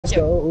Let's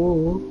go.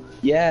 Ooh.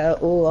 Yeah.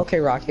 Ooh. Okay,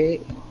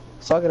 Rocket.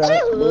 Suck it up.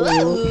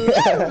 Ooh.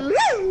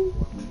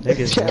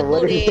 Niggas Yeah,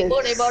 what is Booty, it?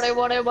 booty, booty,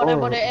 booty, booty,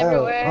 booty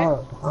everywhere.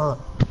 Ooh,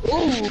 they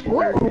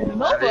don't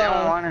Nova.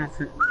 want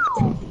to.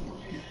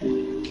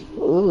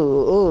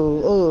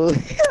 Ooh.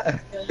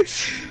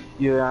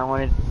 You, I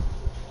wanted.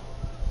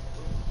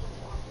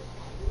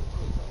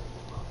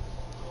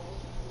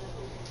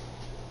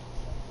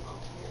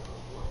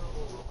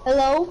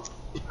 Hello?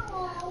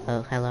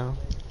 Oh, hello.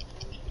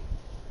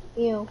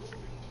 You.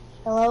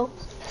 Hello?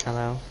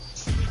 Hello.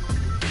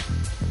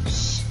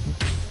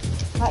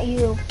 Not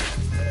you.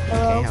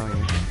 Hello? Okay, how are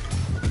you?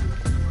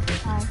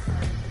 Hi.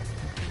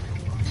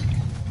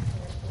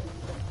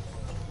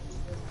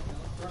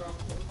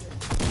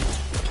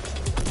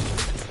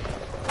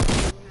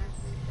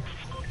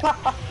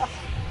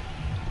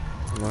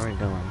 Where are we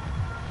going?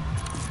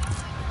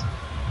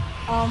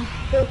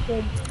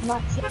 Filtered,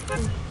 not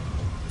shifty.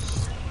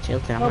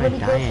 Chilton, I'm Nobody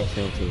gonna die goes at to,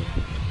 Chilton.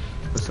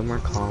 Go somewhere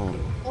calm.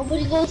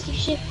 nobody goes to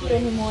shifty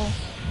anymore.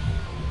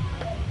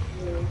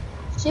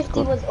 Shifty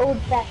Go, was old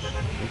fashioned.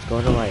 let's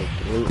go to like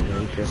Loot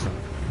Lake or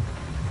something.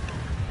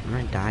 I'm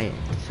gonna die at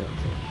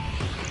Chilton.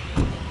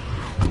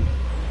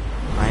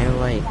 I have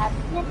like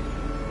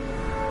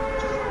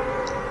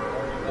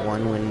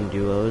one win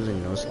duos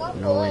and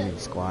no win in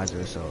squads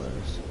or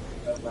solos.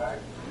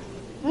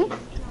 Hmm?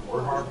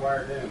 We're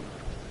hardwired in.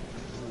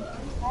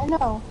 I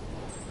know.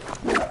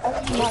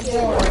 I'm not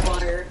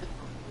good.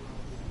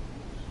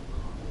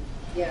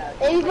 Yeah.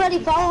 Everybody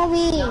follow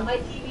me. Not my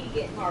TV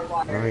getting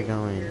hardwired. Where are we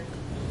going?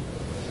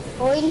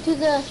 Going to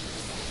the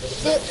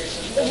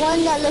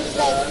one that looks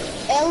like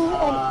L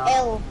and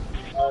L.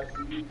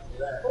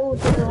 Oh,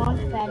 to the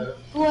launch pad.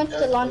 Who wants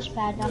the launch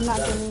pad? I'm not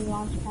doing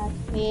launch pad.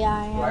 Yeah,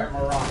 I am. Right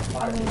or wrong?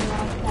 I'm doing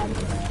launch pad.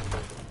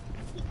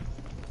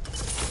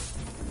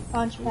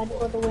 Launch pad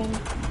for the win.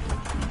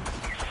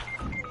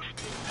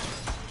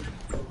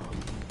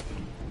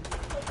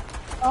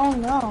 Oh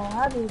no,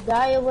 how do you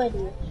die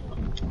already?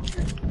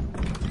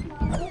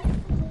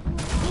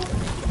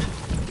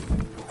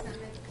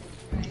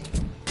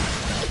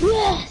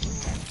 Yes!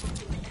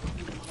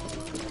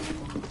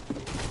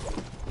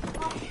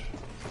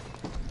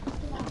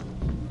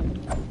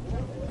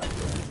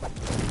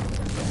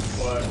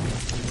 What?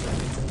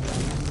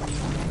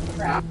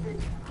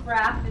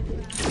 Craft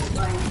is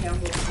buying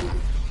Campbell food.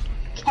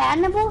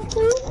 Cannibal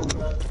food?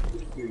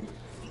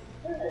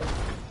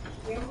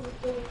 Campbell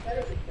food is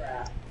better than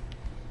craft.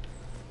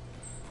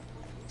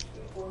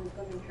 Before we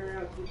come and turn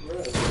out too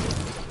gross.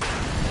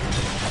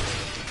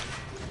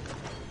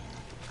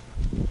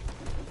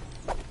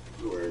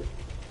 Word.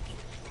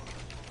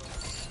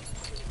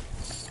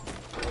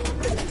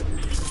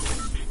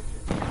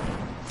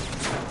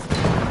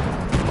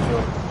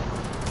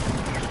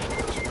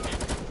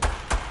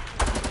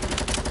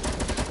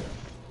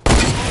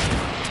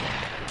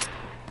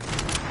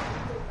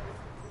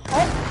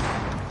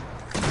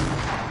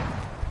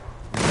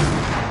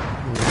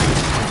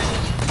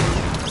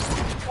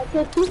 I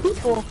killed 2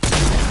 people.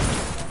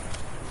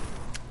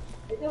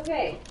 It's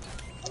okay.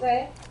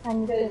 Okay?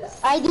 And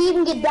I didn't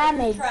even get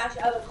damaged. Trash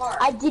out of the car.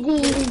 I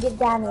didn't even get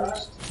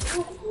damaged.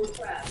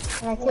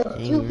 Trash. And I killed 2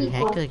 Dang,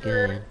 people. hecka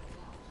good.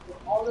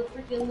 All the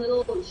freaking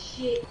little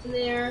shits in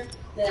there.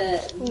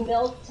 The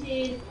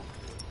melted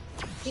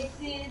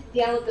kisses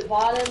down at the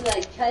bottom that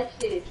I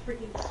touched and it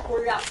freaking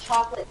squirted out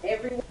chocolate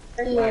everywhere.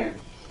 Yeah.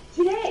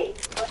 Today,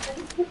 I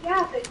just took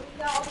gas and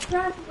cleaned out all the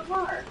trash in the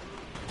car.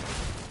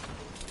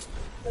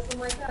 Something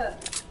like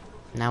that.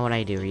 Now what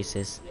I do,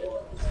 Reese's?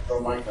 Throw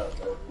my cup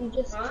there. You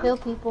just Huh? kill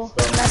people.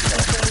 That's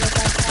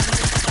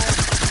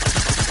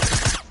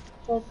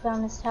what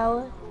down this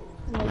tower.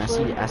 I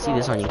see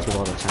this on YouTube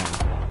all the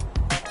time.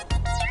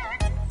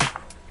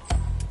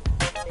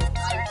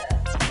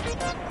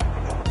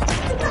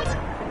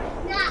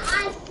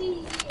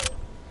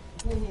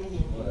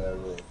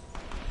 Whatever.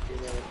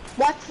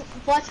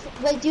 Watch,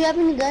 wait, do you have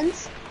any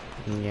guns?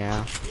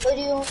 Yeah. What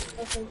do you,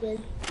 okay, good.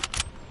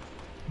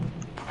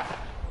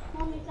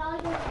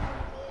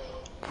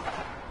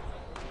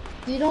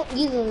 You don't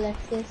either,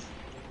 Alexis.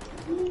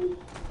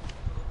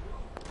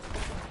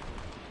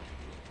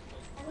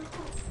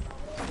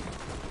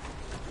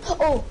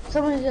 Oh,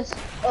 someone just,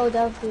 oh,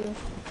 that was you.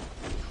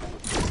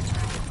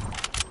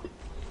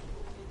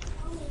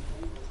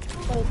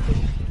 Wait,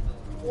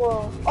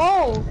 whoa,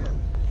 oh!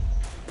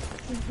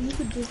 You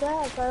could do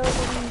that if I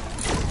wasn't.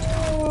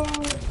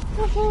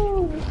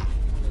 Woohoo!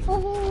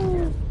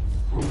 Woohoo!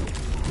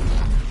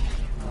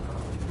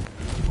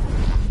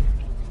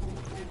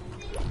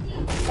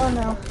 Oh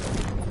no.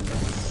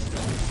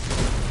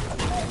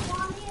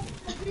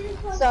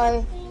 Sorry.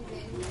 I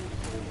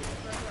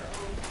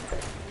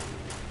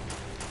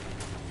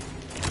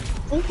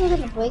think we're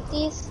gonna break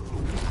these.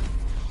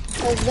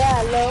 Like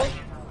that, low.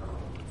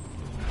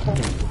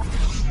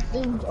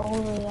 Zoomed all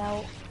the way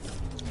out.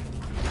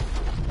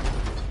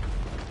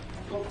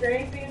 Well, if there's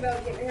anything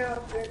about getting a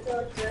house,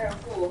 they're out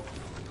cool.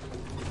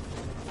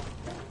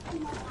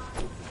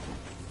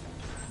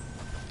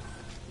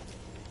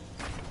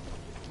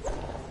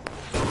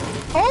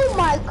 Oh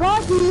my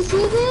god, do you see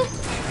this?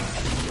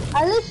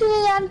 I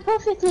literally am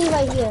perfectly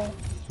right here.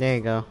 There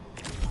you go.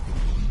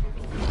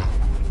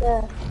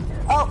 Yeah.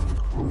 Oh.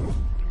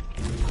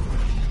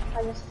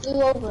 I just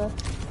flew over.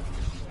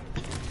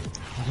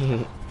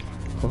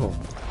 Oh.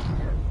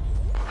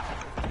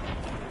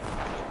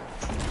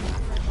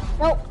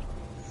 Nope.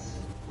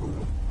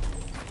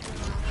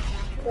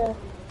 Yeah.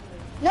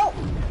 Nope.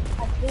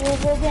 I flew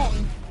over again.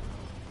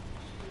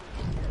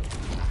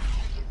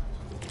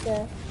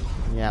 Yeah.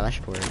 Yeah, that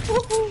should work.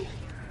 Woohoo.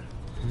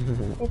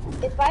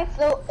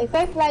 if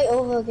I fly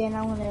over again,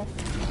 I'm gonna.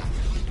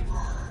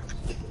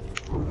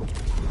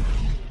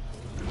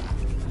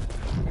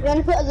 You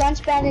wanna put a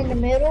launch pad in the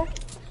middle?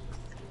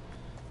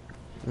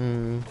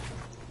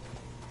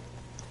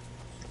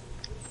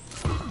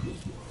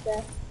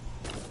 Yeah.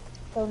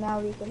 So now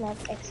we can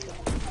have extra.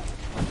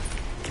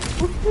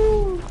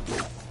 Woohoo!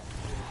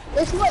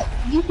 That's what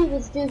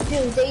YouTubers do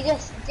too. They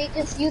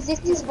just use this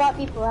to spot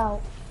people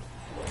out.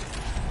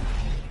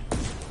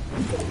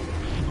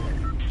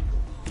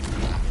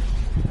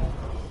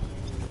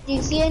 Do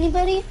you see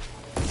anybody?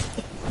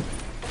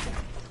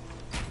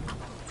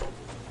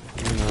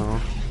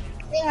 No.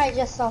 I think I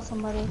just saw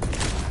somebody.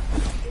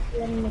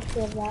 Let me make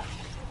sure of that.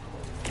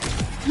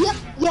 Yep.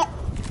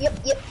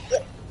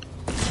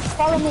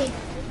 Follow me.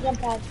 Jump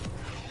pad.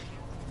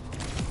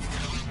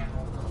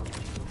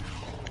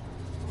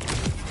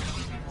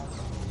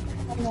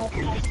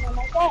 Oh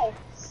my god.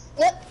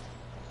 Yep.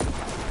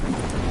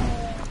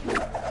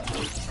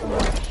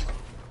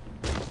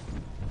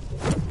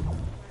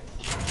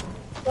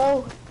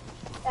 Go.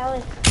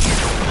 Alex.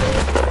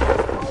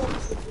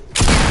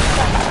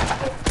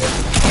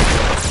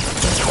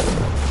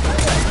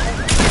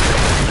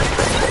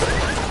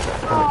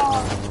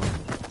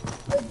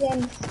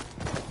 Again.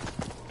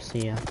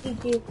 See ya.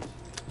 GG.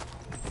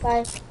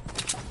 Bye.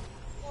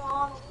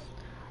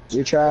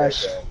 You're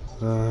trash.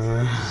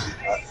 Uh,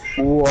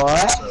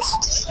 What?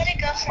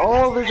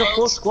 Oh, there's a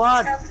full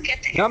squad.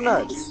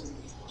 Numbnuts.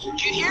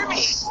 Did you hear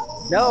me?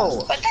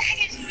 No. What the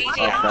heck is BD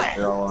Oh, crap,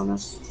 they're all on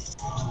us.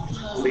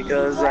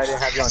 Because I didn't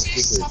have you on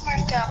speakers.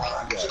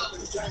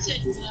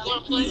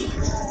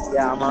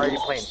 Yeah, I'm already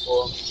playing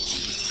full.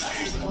 It's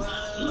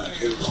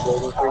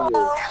waiting for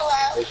you.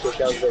 They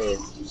kicked out there.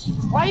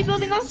 Why are you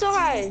building up so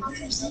high?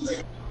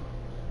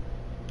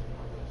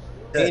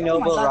 Hey,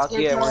 Noble,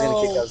 Rocky, and we're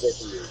gonna kick out there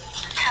for you.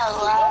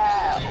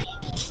 Hello.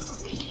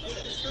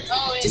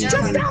 Oh, just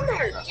jump down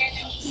there.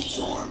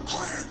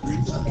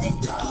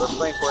 We're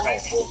playing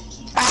Fortnite full.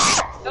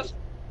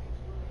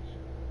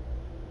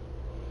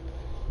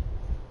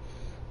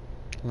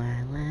 la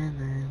la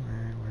la la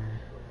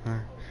la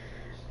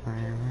la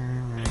la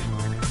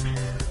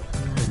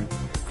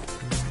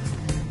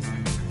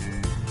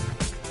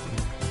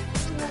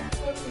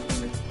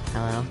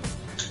Hello?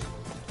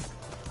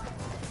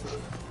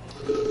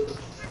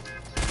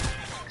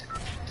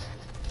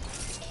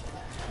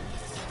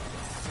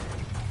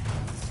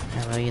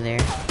 Hello, you there?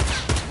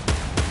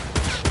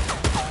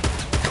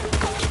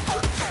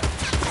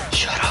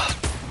 Shut up.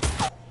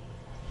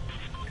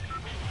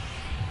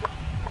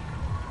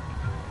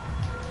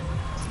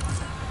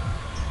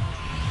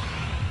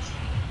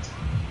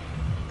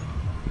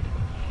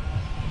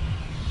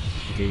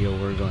 Okay, yo,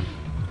 we're going.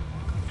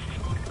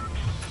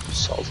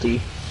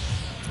 Salty.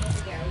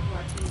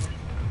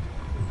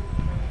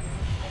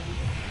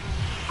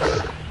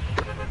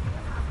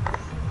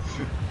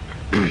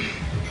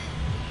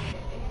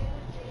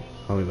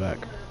 I'll be back.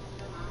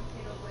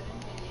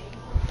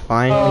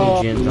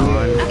 Finally, Jin's on.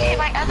 Okay,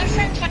 my other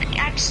friends would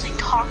actually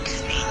talk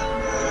to me.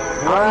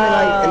 I'm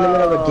like in the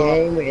middle of a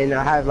game and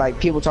I have like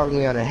people talking to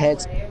me on a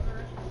headset.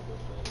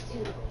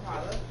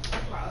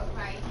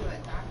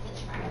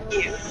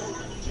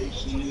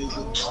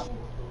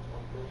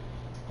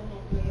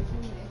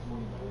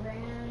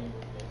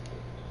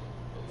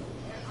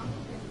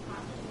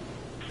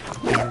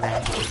 I'm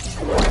back.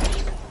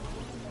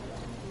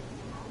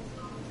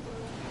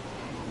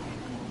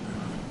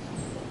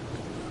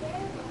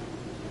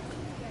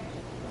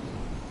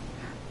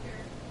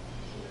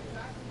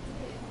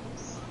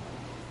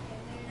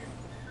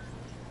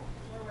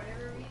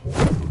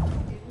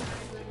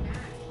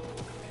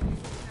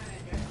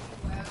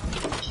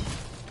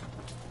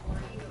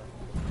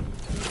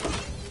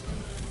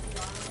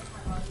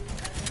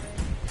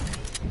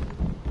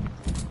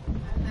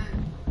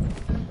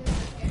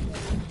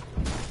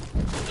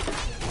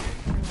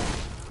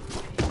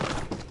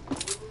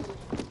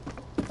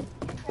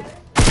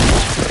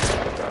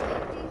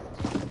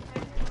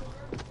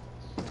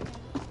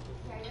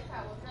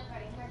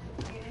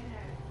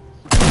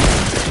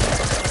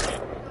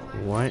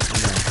 What in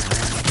the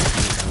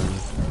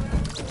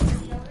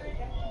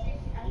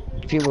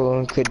hell?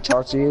 People could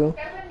talk to you,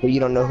 but you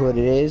don't know who it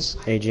is,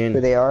 Hey, Jin.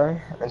 who they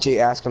are, until you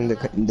ask them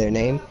their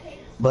name.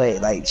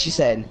 But like she's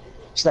like,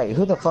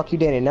 who the fuck you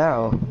dating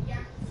now?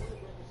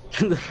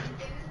 Jin.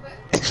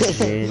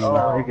 Oh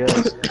my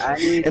goodness.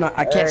 And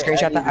I can't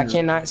screenshot that. I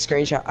cannot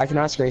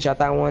screenshot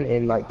that one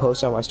and like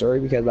post on my story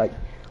because like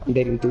I'm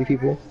dating 3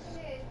 people.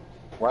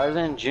 Why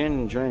isn't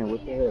Jin joining?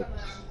 What the heck?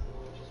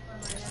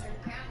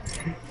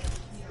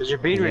 Because you're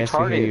being Yes, we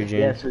hear retarded. you, Jin.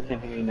 Yes, we can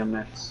hear you,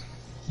 numbnuts.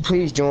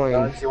 Please join.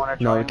 Dogs, you wanna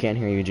join? No, we can't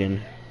hear you,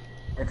 Jin.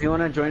 If you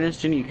wanna join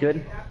us, Jin, you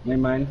could. Never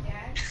mind.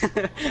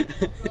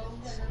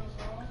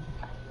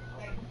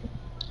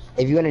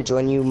 If you want to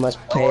join, you must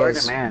Oh, pay we're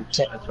us. the man.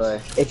 That's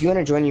why. If you want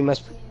to join, you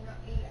must.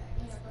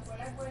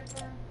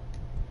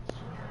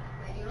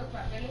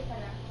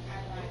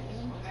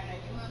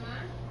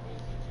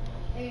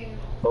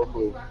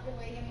 Hopefully.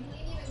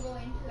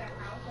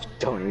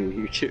 Don't eat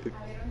YouTube.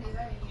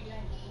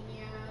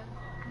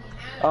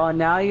 Oh,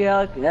 now you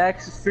actually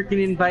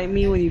freaking invite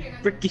me when you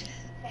freaking.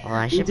 Oh,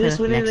 I You should just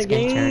put went in the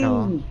Mexican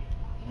turtle. game.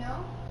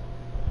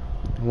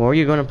 What are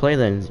you gonna play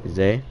then,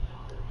 Zay?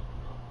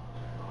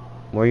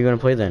 What are you gonna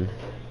play then?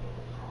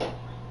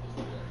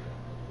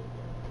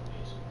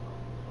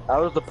 I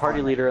was the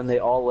party leader and they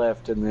all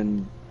left, and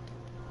then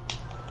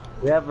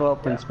we have an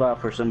open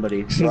spot for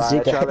somebody.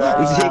 Zeke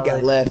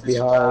got left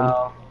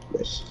behind.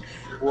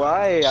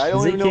 Why? I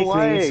don't Zay even know kicked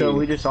why. me, So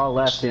we just all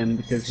left him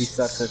because he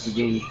sucks at the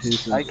game too.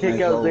 So I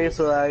kicked out Zay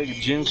so that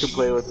Jin could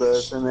play with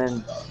us, and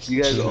then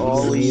you guys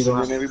all leave,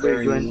 and then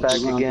everybody joins back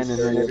again, and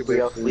then everybody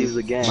else leaves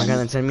again. Oh my god,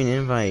 then send me an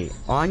invite.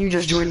 Oh, and you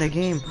just joined the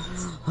game.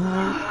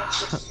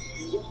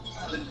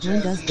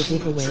 When does the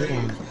giveaway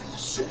end?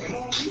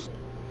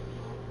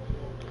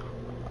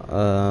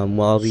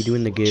 Well, I'll be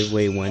doing the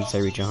giveaway once I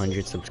reach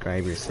 100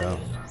 subscribers, so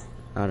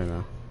I don't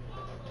know.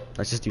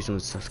 Let's just do some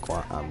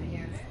squat.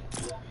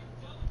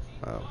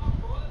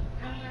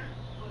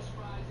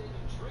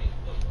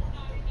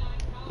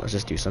 Let's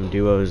just do some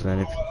duos then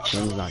if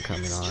Jin's not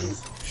coming on.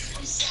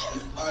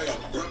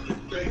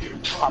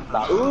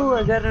 Ooh,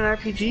 I got an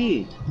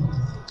RPG.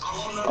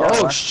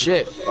 Oh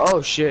shit!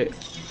 Oh shit!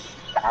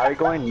 Are we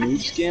going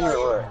nude skin or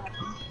what?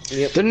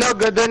 They're no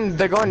good.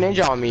 They're going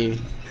ninja on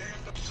me.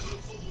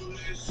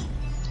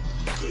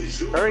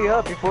 Hurry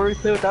up before we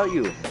play without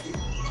you.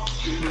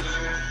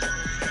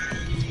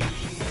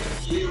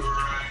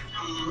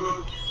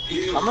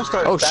 I'm gonna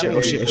start. Oh shit!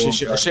 Oh shit! Oh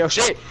shit! Oh shit! Oh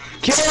shit!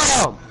 Kill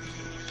him!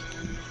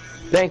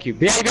 Thank you.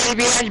 Behind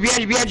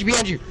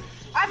you!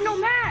 I have no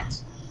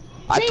mats.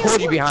 I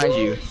told you behind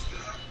you.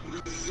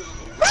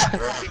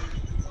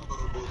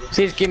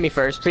 Please give me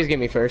first. Please give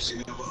me first.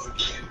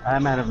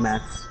 I'm out of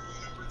mats.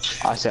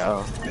 I said,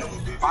 oh.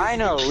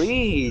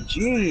 Finally,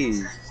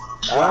 jeez.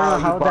 I Wow,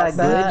 don't know how you that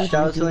bought glitched.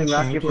 I was telling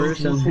Rocky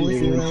first and then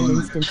you went to-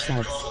 instant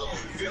subs.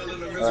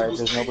 Alright,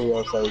 there's nobody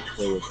else I would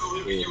play with.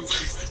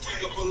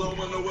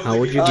 How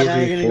would you Oh, give now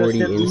you're me gonna 40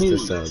 go step Insta nude.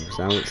 subs?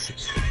 I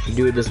don't.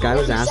 Dude, this guy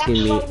was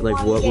asking me,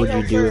 like, what would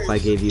you do if I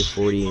gave you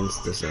 40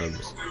 Insta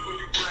subs?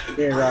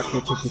 Yeah,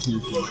 Rocky, take the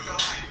team.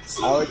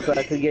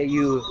 I could get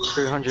you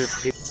 300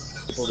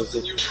 people to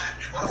get.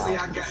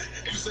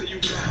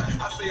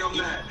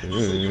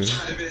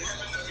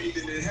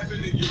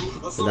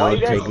 So that would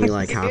take me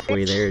like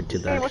halfway there to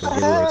the actual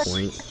giveaway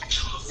point.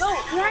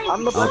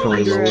 I'm the I'll probably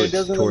leader, lower it it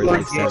doesn't towards look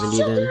like 70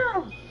 then.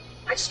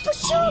 I just put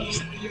subs.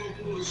 Dude,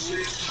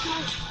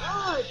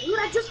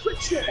 I just put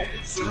shit.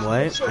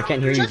 What? I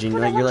can't hear you, Gene.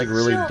 Like, you're like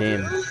really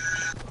dim.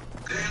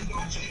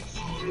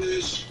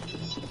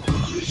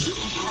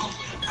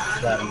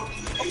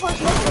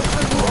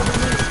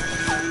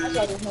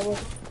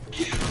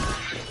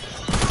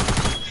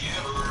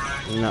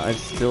 No,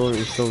 it's still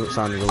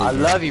sounding really I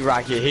dim. love you,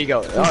 Rocket. Here you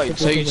go. Oh,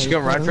 so you just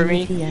gonna run for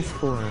me?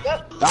 PS4.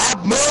 Stop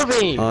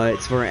moving!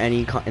 It's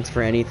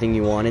for anything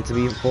you want it to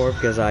be for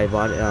because I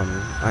bought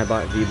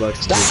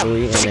V-Bucks Stop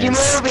digitally fucking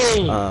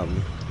moving!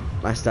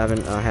 I still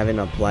haven't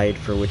applied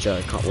for which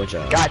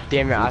God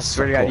damn it! I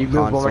swear to God, you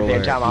move one more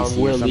damn time, I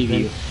will leave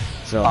you.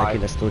 So I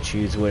can still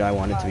choose what I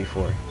want it to be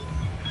for.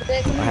 I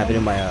have it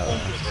in my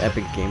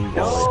Epic Game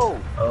wallet.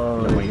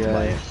 Oh, I'm waiting to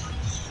buy it.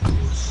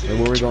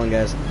 Hey, where we going,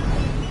 guys?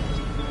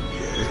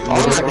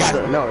 Oh my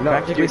God! No,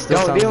 Practically dude,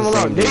 still no, leave him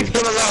sounds the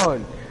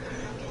alone. same,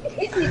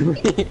 Leave him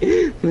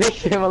alone.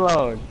 Leave him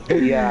alone.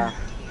 Yeah.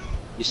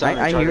 You sound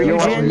I like hear you,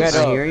 Charlie Jen. Brown.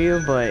 I hear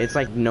you, but it's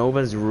like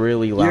Nova's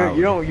really loud.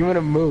 You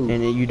wanna move.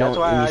 And you don't. That's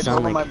why And I you sound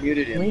told him I like.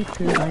 muted him. Wait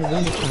till I win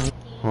a time.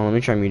 Hold on, let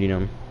me try muting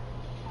him.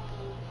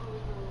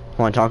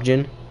 Hold on, talk,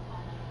 Jin.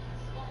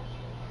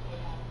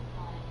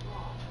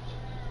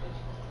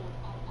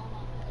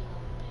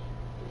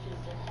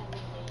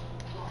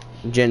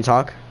 Jen,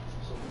 talk.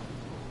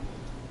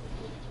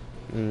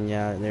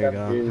 Yeah, there you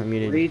go. I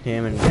muted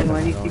him and. And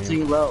when you volume. keep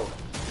saying low.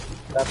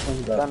 That's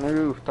when you On the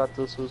roof, thought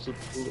this was a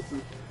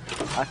bulletproof.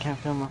 I can't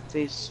feel my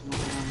face.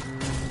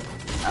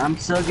 I'm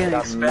still getting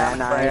Got spammed man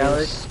by eyes.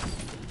 Alex.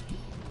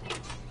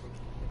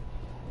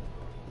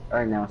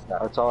 Alright, now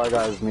stop. That's all I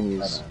got is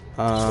minis.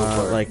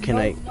 Like, can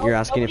I? You're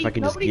asking if I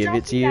could just give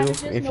it to you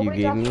if you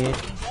gave me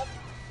it.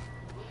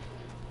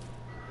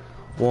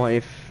 Well,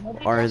 if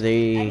are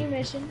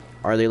they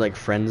like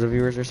friends of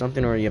yours or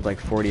something, or you have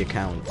like 40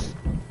 accounts?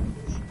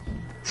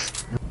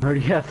 I already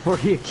have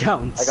 40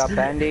 accounts. I got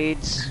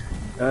band-aids.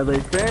 Are they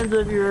friends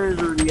of yours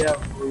or do you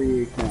have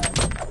 40 accounts?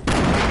 I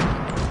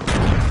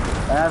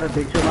have a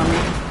picture on me.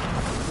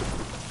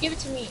 Give it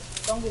to me.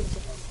 Don't give it to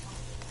me.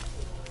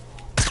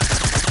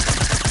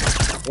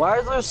 Why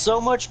is there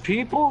so much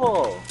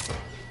people?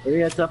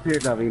 Hurry, it's up here,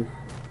 David.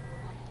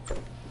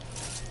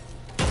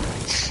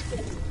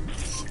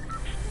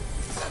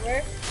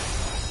 Where?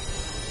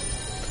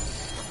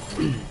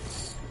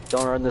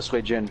 Don't run this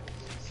way, Jin.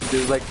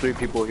 There's like 3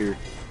 people here.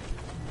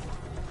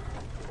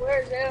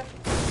 Where is it?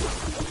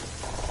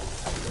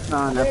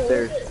 On up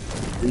there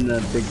in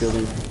the big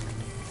building.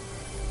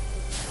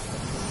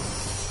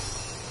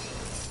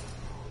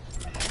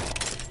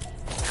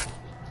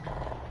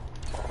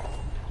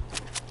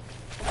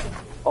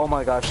 Oh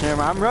my gosh, never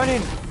mind. I'm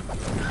running.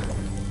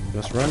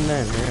 Let's run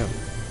then. Yeah.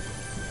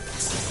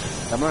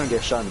 I'm gonna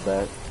get shot in the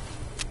back.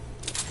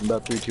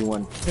 About 3, 2,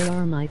 1. They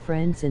are my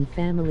friends and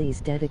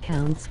family's dead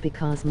accounts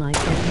because my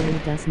family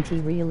doesn't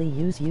really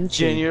use YouTube.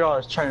 Jin, you're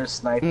always trying to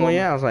snipe Well, them.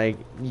 yeah, I was like,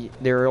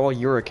 they're all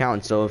your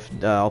accounts, so if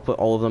I'll put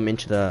all of them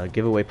into the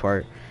giveaway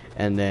part,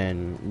 and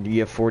then you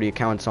have 40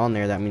 accounts on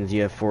there, that means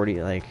you have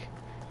 40, like,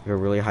 you have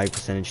a really high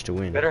percentage to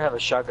win. Better have a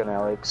shotgun,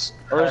 Alex.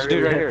 Oh, there's a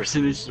dude right here.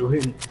 Percentage to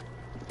win.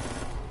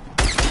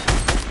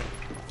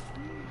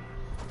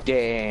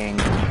 Dang.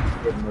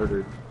 Get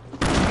murdered.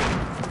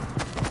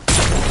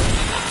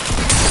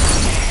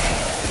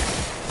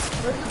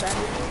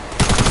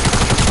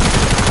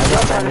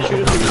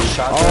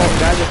 Oh,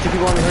 guys, there's 2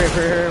 people on me.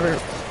 Hurry.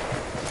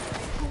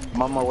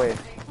 I'm on my way.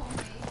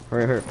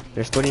 Hurry.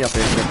 They're splitting up.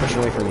 They're pushing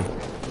away from me.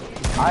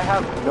 I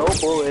have no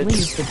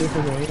bullets. Leave the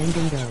giveaway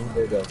ending go.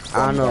 There you go.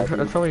 I don't know.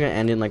 It's probably gonna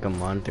end in like a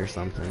month or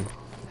something.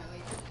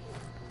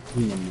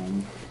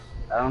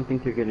 I don't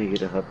think they're gonna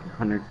get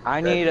 100.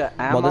 I need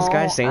ammo. Well, this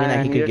guy's saying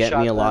that he and could get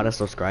me a lot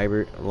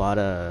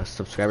shotgun. of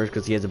subscribers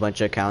because he has a bunch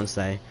of accounts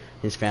that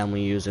his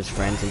family use, his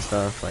friends and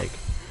stuff. Like,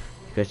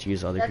 you guys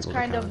use other That's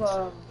people's kind accounts.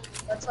 of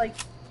that's like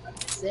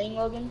saying,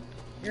 Logan.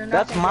 You're not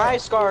That's gonna my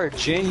get- scar.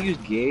 Jin, you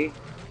gay.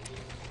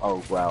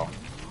 Oh wow.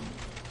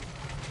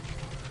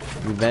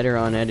 You better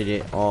unedit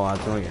it. Oh, I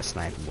was going to get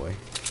sniped, boy.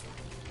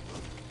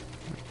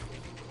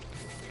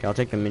 Okay, I'll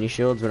take the mini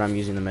shields, but I'm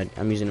using the med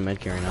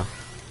kit right now.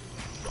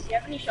 Do you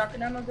have any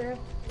shotgun ammo there?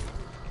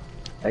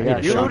 I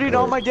got You shot looted for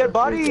all it. my dead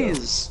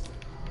bodies.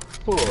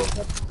 Cool.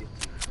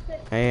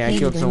 Hey, I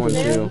killed someone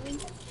too.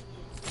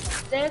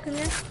 There, come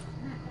here.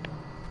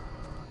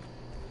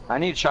 I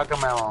need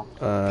shotgun ammo.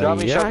 Drop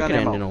me Yeah, I shotgun can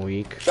end ammo. in a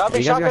week. Drop me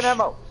You guys got shotgun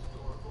ammo.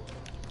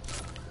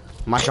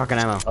 My shotgun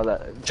ammo. Oh,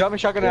 that. Drop me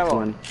shotgun Which ammo.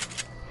 one?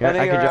 Here, I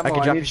NAR could ammo.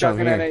 drop you need some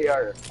shotgun here. and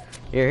AR.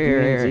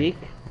 Here. Zeke?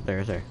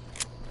 There. There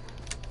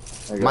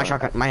you My go.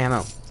 shotgun, my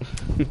ammo.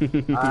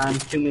 I'm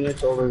 2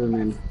 minutes older than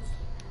him.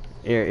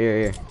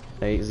 Here.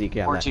 Hey, Zeke,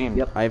 yeah. 14.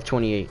 Yep. I have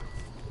 28.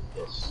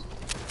 Yes.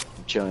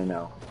 I'm chilling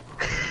now.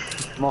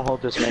 I'm gonna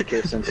hold this med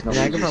kit since no Yeah,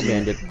 I one's could probably using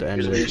end it. The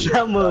end of Usually this. shit.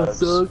 That must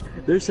suck.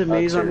 There's some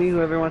maze on sir. me.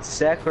 Whoever wants to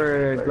stack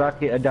for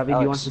rocket, David, you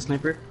Alex. want the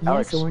sniper?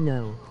 Alex. Yes or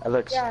no?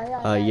 Alex.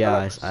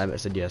 Yeah, I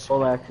said yes.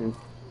 Full action.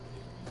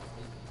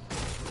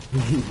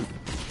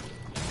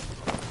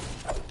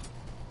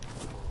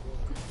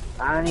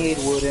 I need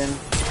wooden.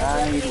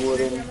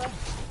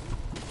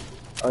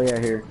 Oh yeah,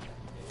 here.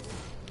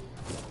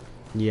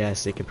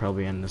 Yes, it could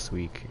probably end this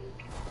week.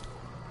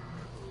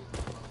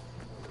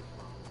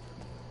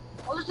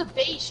 Oh, there's a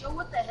base. Yo,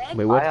 what the heck?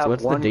 Wait, I have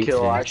what's the one date kill.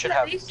 today? I should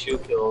have 2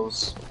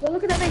 kills. Yo,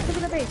 look at that base. Look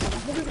at the base.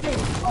 Look at the base.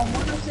 Oh,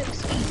 106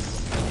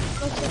 east.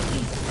 106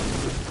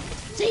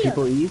 east. See ya.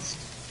 People east.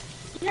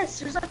 Yes,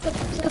 there's like the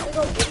big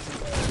old base.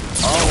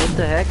 Oh, what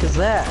the heck is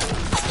that?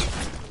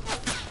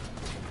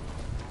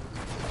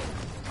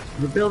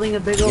 We're building a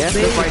big old Yes,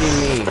 base. they're fighting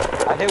me.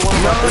 I hit one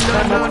of my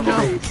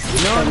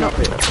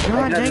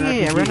God dang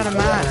it, I ran out of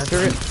mats.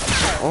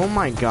 Oh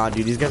my god,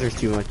 dude, these guys are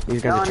too much.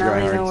 These guys are too now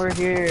they know tryhards. we're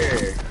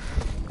here.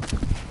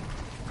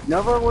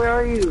 Nova, where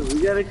are you?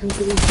 We gotta come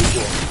to these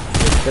people.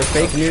 They're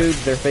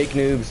fake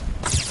noobs.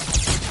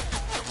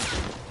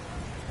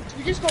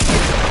 We just go.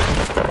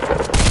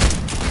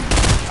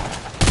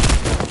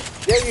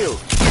 Get you.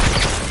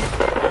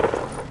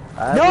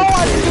 I No, would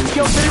I say didn't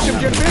kill. Finish him,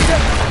 Jin. Finish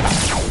him.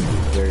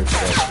 very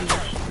fast.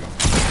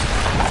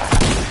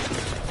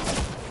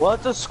 Well,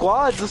 it's a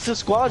squad. This is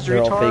squads,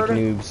 They're all retard. fake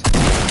noobs.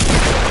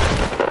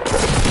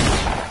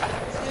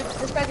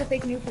 This guy's a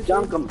fake noob for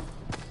Junk them.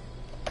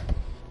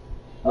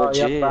 Oh,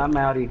 Legit. yep, I'm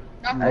outie.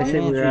 I said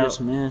Man, we're you out.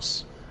 just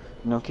miss.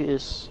 No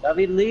kiss.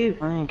 David,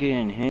 leave. I ain't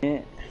getting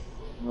hit.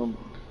 No.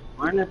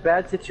 We're in a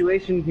bad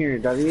situation here,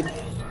 David.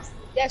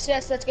 Yes,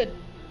 that's good.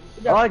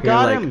 Good Oh, job. I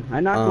got like, him. I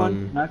knocked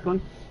one. Knocked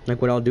one. Like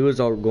what I'll do is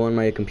I'll go on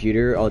my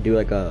computer, I'll do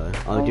like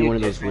I'll do one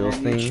of those wheels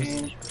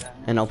things,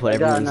 and I'll put I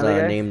got everyone's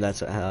another guy. name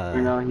that's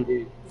Or no, he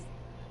did.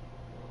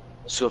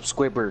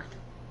 Squibber.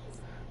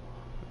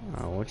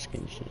 what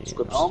skin should I use?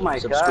 Oh my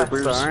god,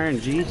 it's the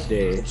RNG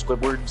today.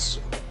 Squidwards.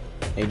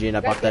 Hey Jane, I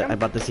bought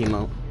this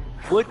emote.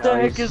 What the Oh,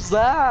 heck he's- is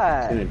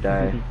that? He's gonna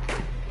die.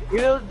 You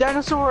know,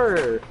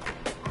 dinosaur.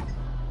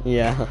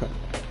 Yeah.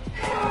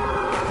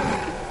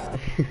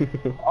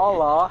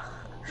 Allah.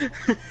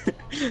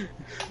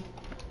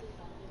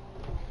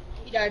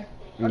 He died.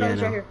 Oh no, Yeah,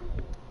 he's no. right here.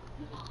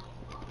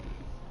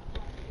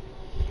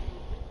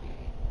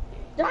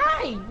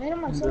 Die! Made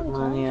him my son.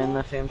 Money and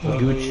the fame.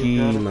 Gucci,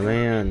 my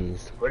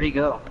mans. Where'd he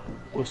go?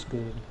 What's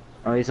good?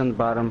 Oh, he's on the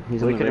bottom.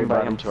 He's We on the can very invite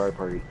bottom. him to our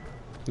party.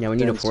 Yeah, we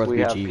need a Since fourth we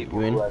have Gucci.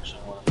 people You in? who actually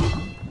want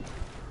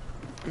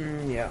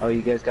to- Yeah. Oh,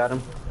 you guys got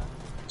him?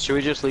 Should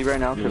we just leave right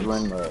now? Cause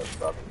when I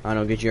don't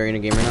know, get you in a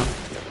game right now.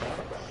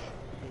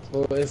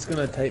 Well, it's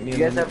gonna take me. you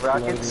guys have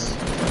rockets?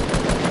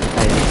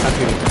 Hey, stop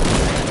shooting.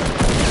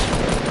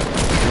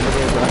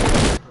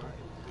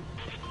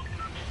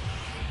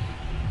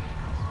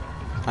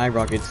 I have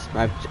rockets.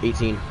 I have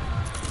 18.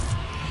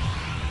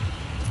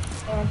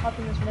 I'm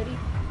popping this ready.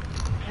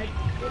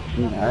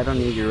 I don't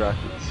need your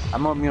rockets.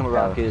 I'm on your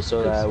rockets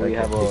so that we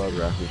have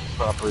a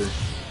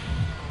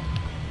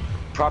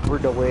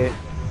proper way.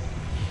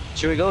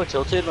 Should we go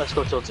tilted? Let's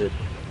go tilted.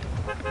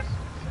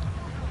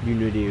 You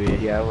know the way.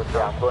 Yeah,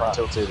 I'm going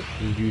tilted.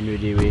 You know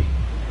the way.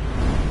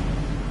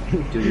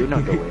 Do you know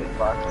the way?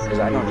 Because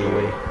I know the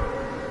way.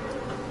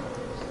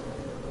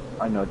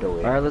 I know the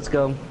way. Alright, let's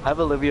go. Have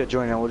Olivia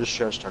join and we'll just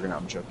trash talking.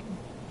 I'm joking.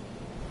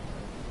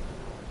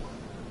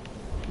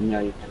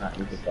 No, you cannot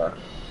use the car.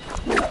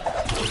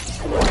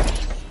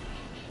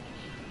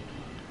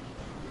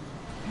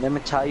 Let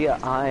me tell you,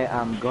 I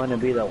am going to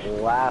be the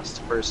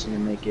last person to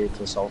make it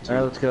to Salty.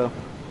 Alright, let's go.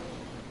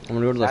 I'm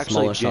gonna go to the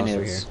smallest house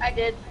over here. I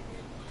did.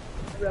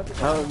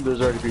 Oh,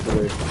 there's already people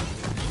there.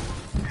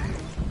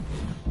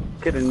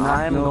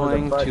 I'm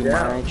going to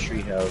my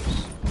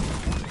treehouse.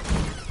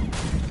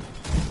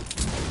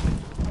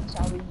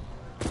 Sorry.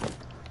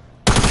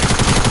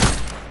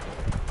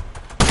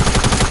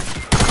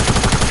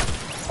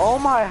 Oh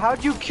my,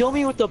 how'd you kill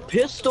me with the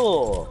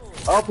pistol?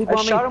 Oh, people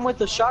I shot him with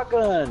the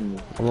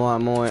shotgun.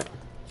 I'm on it.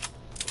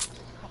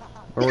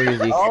 Where were you,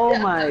 Zeke? Oh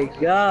my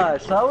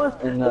gosh, that was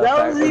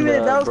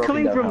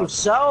coming from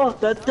south.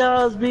 That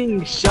I was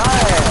being shot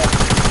at.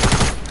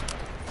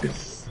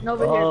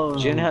 Over here.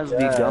 Jin has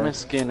the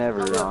dumbest skin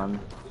ever on.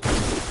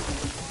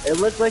 It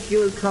looked like it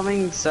was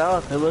coming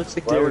south. It looks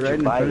like they were right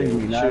in front of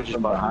me, not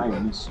from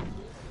behind.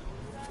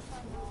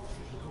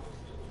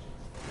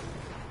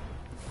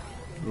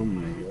 Oh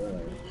my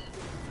god.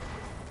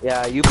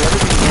 Yeah, you better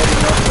be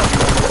getting up from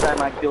the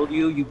time I killed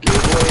you, you gave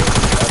away.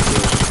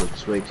 That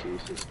looks way too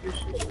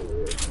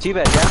suspicious.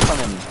 T-Bag, dance on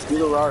him. Do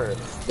the roar.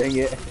 Dang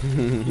it.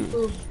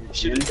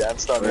 Should've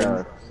danced on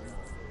him.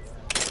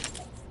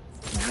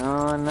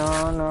 No.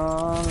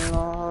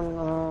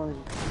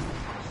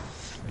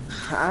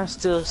 I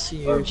still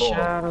see your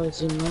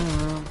shadows in my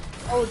room.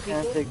 Oh,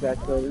 Can't take back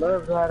the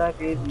love that I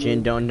gave you.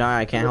 Jin, don't die.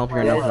 I can't help you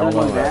enough. No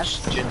more.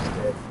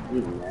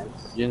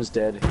 Jin's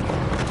dead.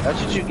 That's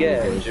what you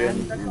get,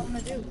 Jin.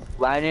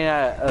 Landing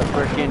at a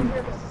freaking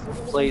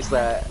place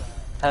that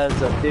has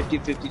a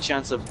 50-50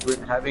 chance of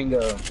having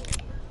a...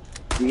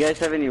 Do you guys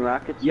have any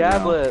rockets?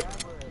 Yeah,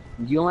 but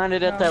you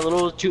landed at that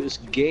little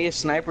gay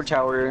sniper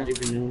tower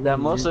that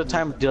most of the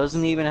time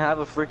doesn't even have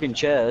a freaking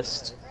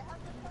chest.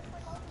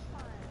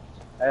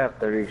 I have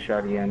 30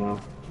 shotty ammo.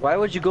 Why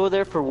would you go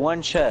there for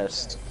one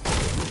chest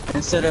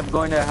instead of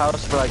going to a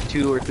house for like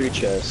 2 or 3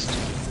 chests?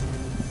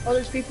 Oh,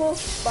 there's people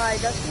by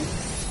Dusty.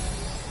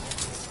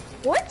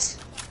 What?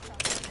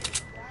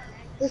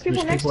 There's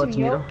people next to me,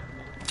 yo.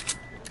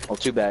 Well,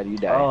 too bad you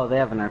died. Oh, they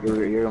have an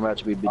archer. You're about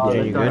to be big.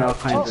 Yeah, you good? Oh,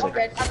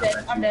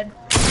 I'm dead.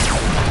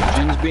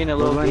 Jin's being a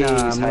little gay.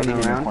 He's hiding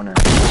in the corner.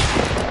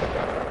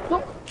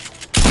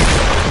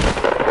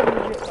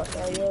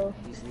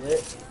 He's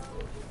lit.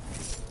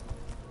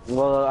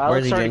 Well,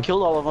 Alex already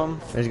killed all of them.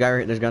 There's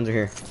guns are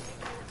here.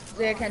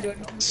 Zaya can't do it.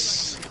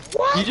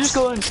 What? You just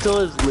go and steal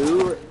his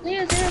loot?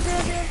 Zaya.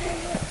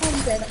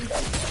 I'm dead.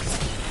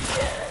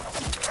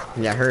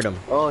 Yeah, I heard him.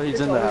 Oh, he's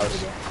in the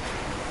house.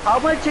 How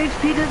much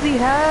HP does he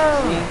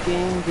have?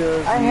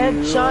 I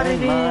headshotted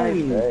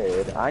him.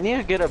 I need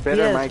to get a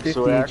better mic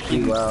so it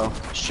actually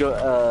show,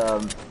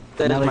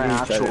 that is my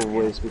actual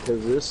voice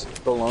because this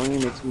baloney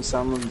makes me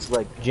sound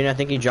like... Jin, I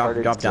think he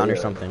dropped down or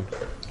something.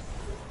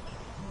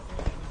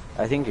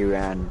 I think he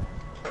ran.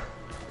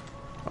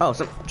 Oh,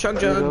 some chug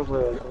jug.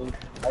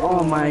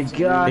 Oh my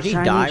gosh. Did he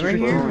die right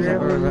here?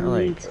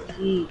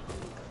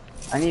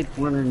 I need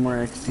 400 more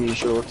XP.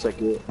 Sure looks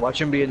like it.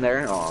 Watch him be in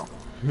there. Oh.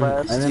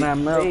 And then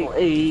I'm level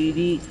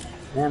 80,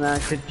 and I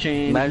could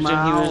change Imagine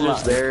my he was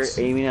just there life.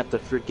 aiming at the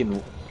freaking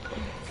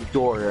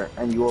door,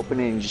 and you open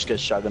it and you just get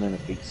shotgun in the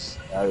face.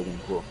 That would've been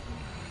cool.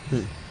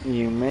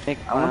 You make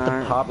I want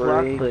the pop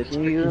rock, but it's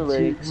you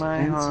freaking make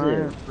my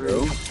heart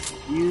break.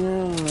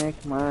 You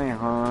make my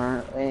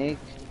heart ache.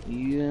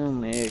 You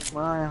make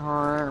my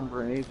heart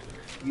break.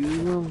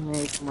 You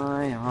make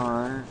my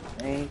heart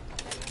ache.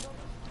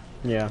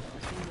 Yeah.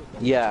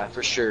 Yeah,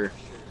 for sure.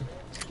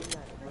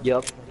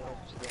 Yup.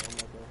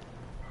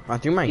 I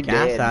threw my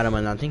gas at him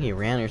and I think he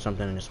ran or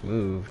something and just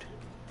moved.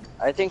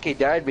 I think he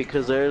died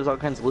because there's all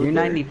kinds of loot. You're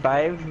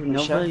 95?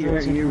 No,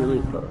 you're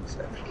really close.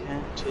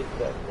 Can't take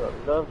back the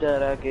love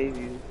that I gave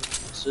you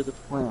to the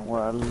point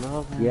where I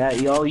love you. Yeah,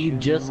 yo, you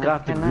just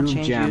got the groove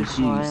jam piece.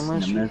 I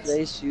must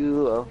replace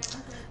you. Oh,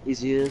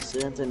 easier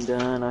said than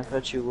done. I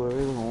thought you were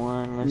the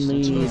one.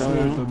 Listen to me.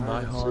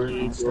 My heart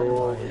instead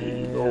of my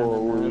head.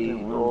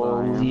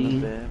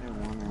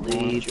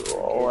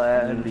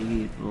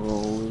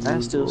 I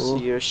still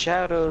see your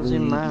shadows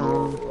in my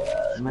room.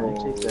 Might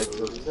take back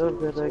the love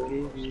that I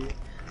gave you.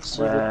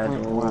 So the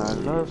point where I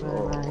love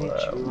and I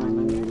hate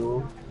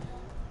you.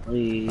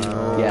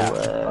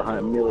 Yeah,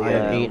 I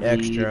have 8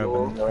 extra,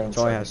 but that's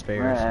all I have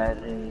spares.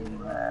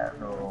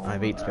 I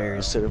have 8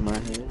 spares. Instead of my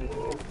head.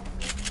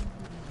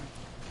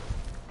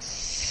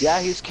 Yeah,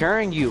 he's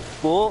carrying you,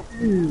 fool.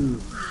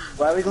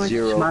 Why are we going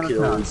 0 to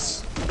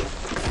kills.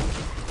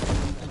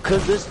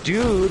 Cause this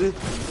dude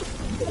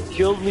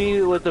killed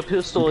me with a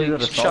pistol. He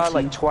shot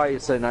like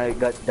twice, and I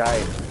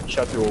died.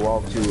 Shot through a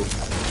wall too.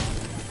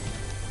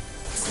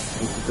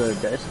 This is a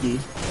Dusty.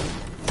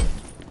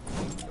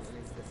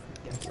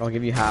 I'll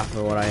give you half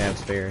of what I have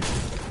spares.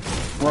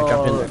 Well, I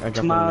jumped in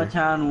Tomorrow there.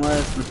 Town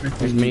was the freaking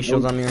There's mini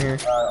shields on me right here.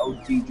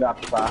 OG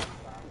drop spot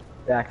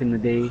back in the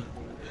day.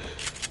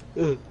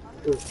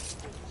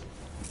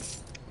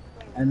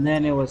 And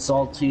then it was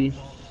Salty.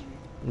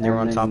 They were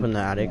on top in the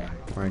attic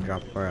where I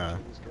dropped where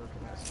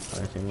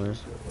what I think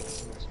was.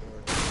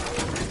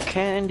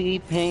 Candy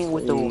paint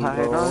with the white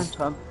on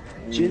top.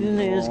 Jin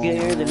is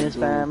scared than his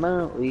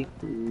family.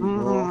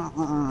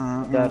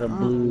 Got a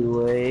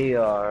blue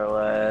AR,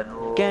 lad.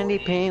 Candy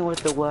paint with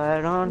the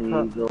white on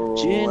top.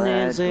 Jin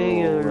is a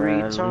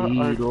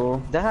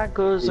retard. That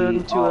goes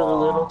into a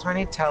little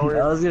tiny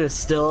tower. I was gonna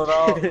steal it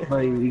all,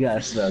 but you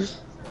got stuck.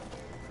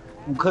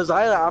 Cause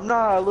I'm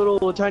not a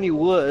little tiny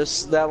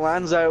wuss that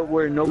lands out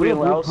where nobody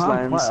else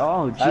lands.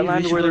 Oh, geez, I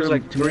land where there's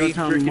like 3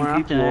 freaking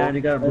people,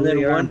 and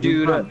then one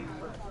dude.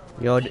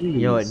 Yo,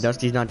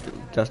 Dusty's not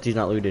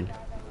looted.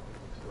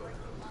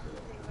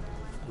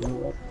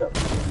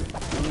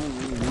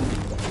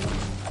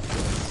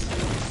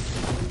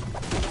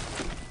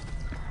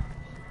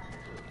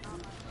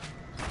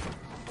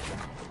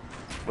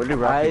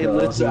 I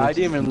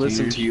didn't even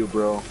listen to you,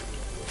 bro.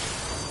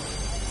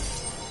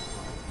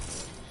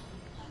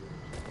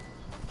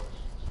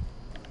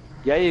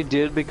 Yeah, you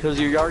did, because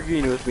you're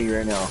arguing with me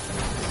right now.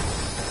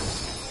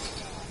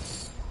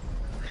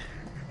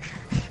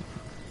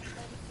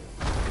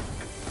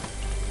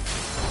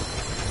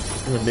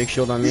 There's a big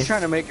shield on me. You're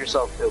trying to make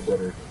yourself feel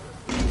better.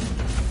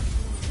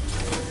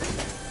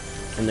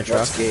 In the truck.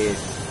 That's gay.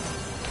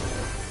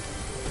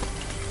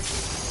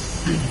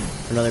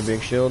 Another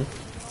big shield.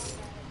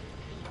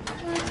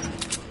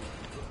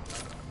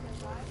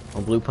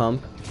 A blue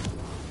pump.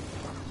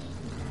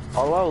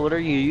 Oh wow, what are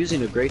you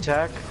using? A gray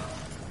tack?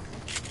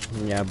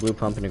 Yeah, blue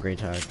pump and a gray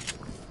tag.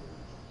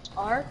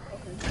 R?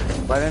 Okay.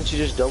 Why don't you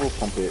just double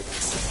pump it?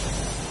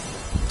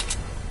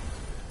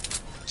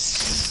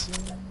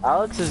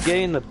 Alex is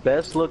getting the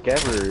best look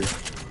ever.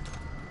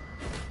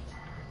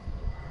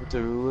 With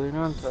the ruin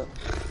on top.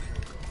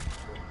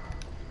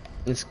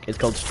 It's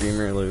called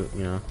streamer loot,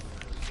 you know.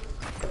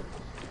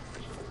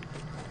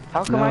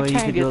 How come I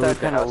can't get that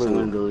kind of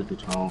loot?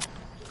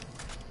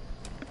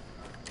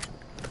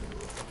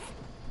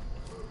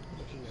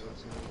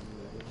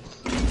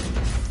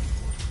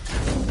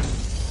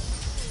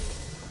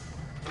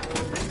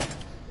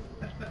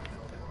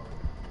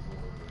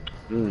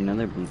 Ooh,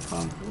 another blue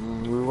pump.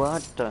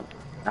 What the?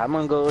 I'm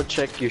gonna go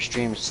check your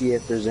stream, see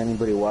if there's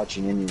anybody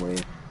watching anyway.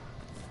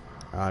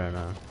 I don't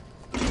know.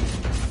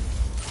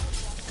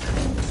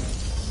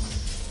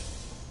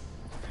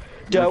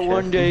 That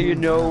one day, you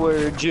know,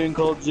 where Jin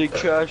called Zig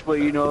trash, but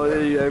you know,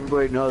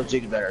 everybody knows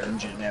Zig's better than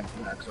Jin.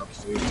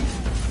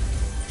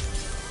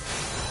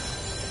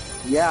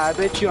 Yeah, I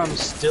bet you I'm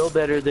still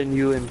better than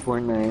you in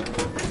Fortnite.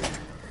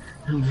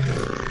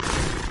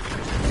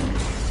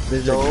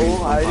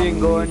 No, I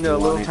didn't go into a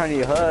little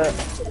tiny hut.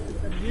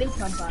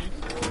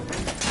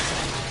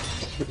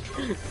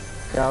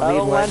 I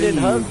don't land in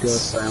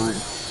huts.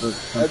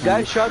 A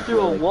guy shot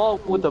through a wall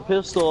with a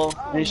pistol,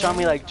 and he shot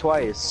me like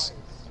twice.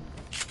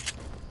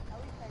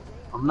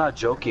 I'm not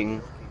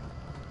joking.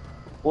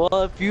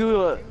 Well, if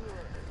you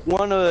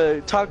want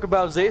to talk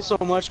about Zay so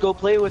much, go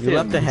play with him. You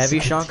left a heavy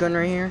shotgun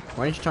right here?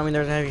 Why didn't you tell me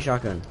there's a heavy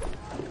shotgun?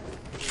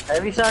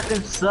 Heavy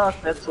shotguns suck,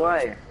 that's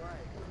why.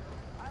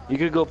 You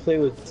could go play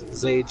with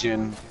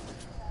Zayjin.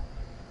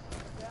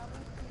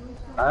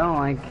 I don't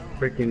like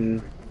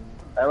freaking.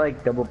 I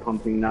like double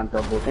pumping, not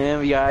double.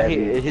 And yeah,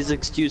 his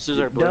excuses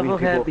are blaming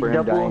people for him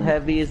double dying.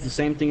 heavy is the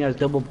same thing as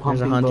double pumping.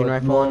 There's a hunting but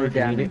rifle on more if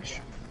you need damage.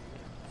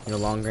 it. In a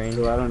long range.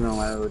 So I don't know.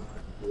 I would.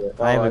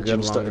 I have a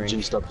good long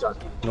range.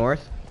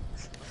 North?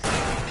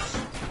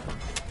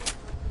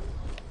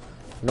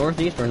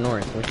 Northeast or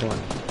north? Which one?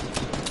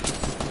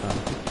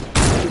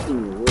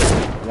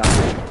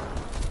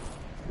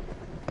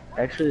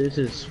 Actually, this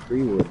is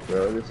Freewood,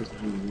 bro. This is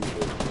Freewood.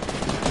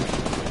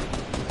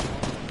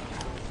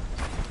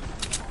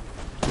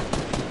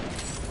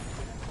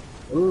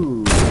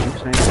 Ooh,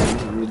 looks nice.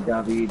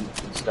 David.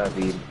 It's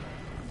David.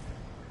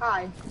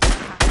 Hi.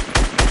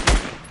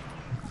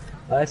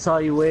 I saw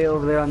you way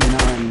over there on the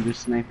mountain,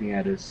 just sniping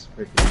at us.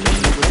 Freaking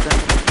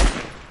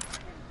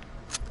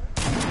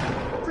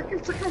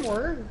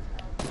word.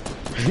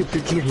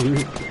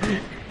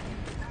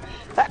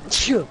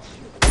 Achoo!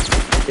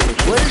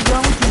 What is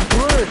wrong with this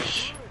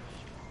bush?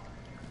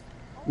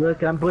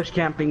 Look, I'm bush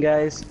camping,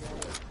 guys.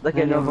 Look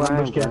at me, I'm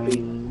bush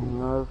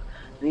camping.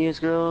 These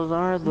girls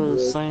are the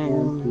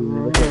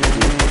same.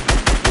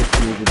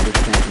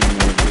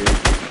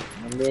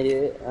 Made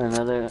it,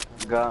 another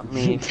got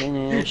me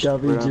finished.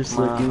 Dobby broke just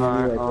my looking at me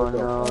heart, like, oh what the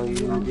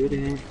no, fuck? you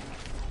didn't.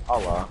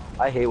 Allah,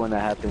 I hate when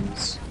that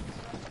happens.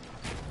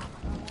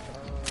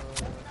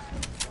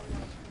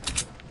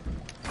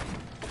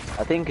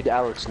 I think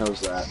Alex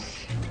knows that.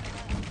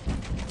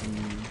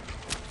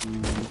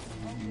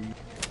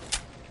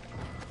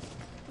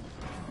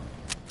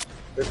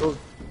 Circle's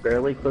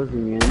barely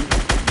closing in.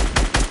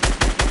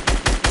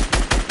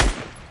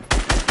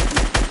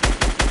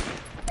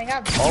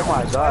 Oh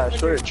my god, I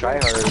swear to try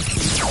hard.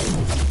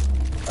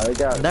 I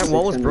got That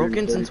wall was 634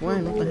 broken since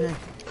when? What the heck?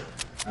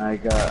 I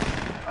got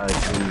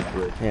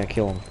Yeah,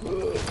 kill him.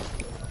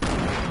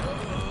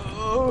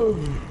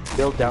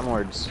 build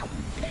downwards.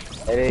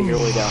 Edit your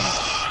way down.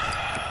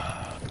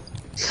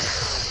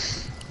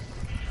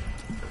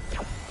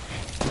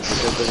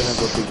 Because they're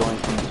gonna be going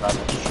from the top to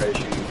try to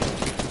shoot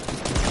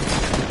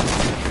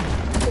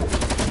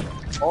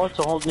you. Oh, it's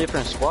a whole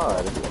different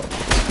squad.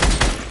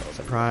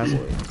 Surprise.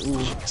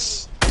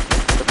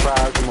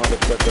 Surprise,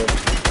 motherfucker.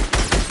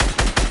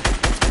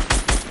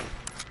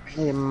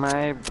 In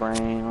my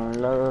brain,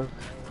 love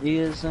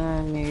is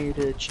I need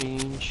a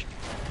change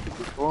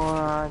before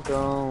I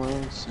go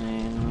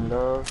insane.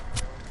 Love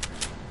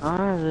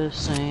are the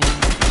same.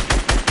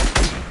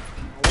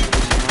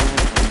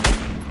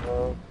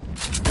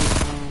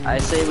 I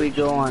say we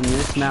go on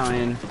this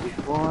mountain.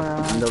 Before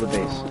I Under the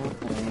base.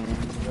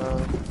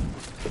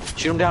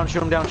 Shoot him down,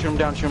 shoot him down, shoot him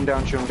down, shoot him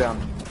down, shoot him down.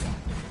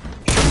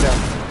 Shoot him down.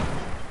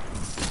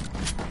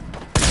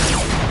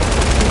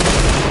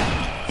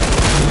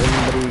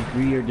 Everybody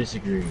agree or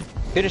disagree?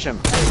 Finish him.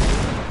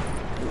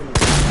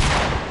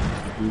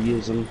 We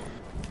use them.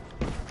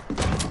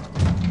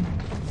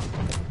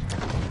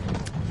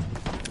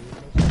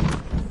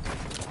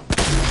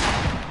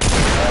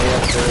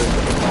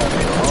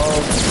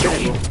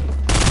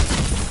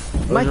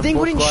 My There's a thing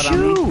full wouldn't squad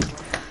on me. shoot!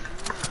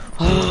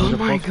 Oh There's a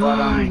my full squad on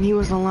god, me. he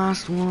was the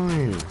last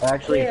one.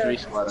 Actually, 3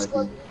 squad, I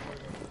think.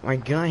 My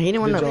god, I hate it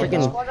when the Good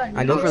job, freaking.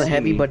 I go for the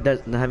heavy, but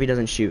the heavy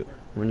doesn't shoot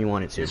when you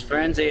want it to. His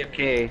friend's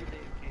AFK.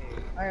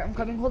 Alright, I'm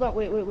coming. Hold up.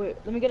 Wait.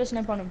 Let me get a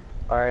snipe on him.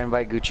 Alright,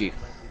 invite Gucci.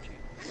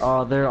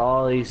 Oh, they're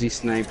all easy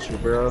snipes,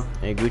 bro.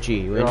 Hey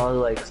Gucci, you They're in? all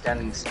like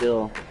standing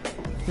still.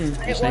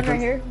 Hit one right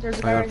here. There's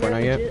a guy right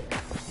Fortnite here. yet? legit.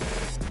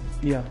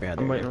 Yeah, Yeah, I'm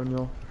there waiting you on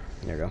y'all.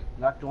 There you go.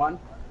 Knocked one.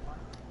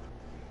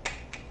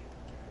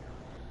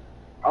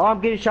 Oh,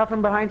 I'm getting shot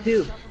from behind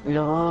too.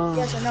 No.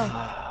 Yes, I know.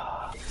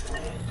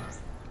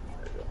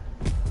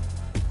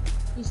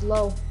 He's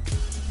low.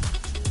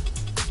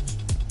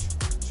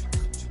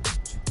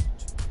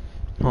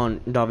 Hold on,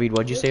 David,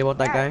 what'd you say about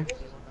that guy?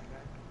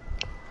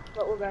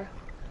 What guy?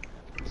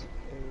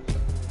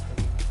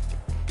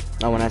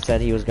 Oh, when I said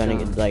he was gonna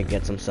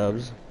get some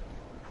subs.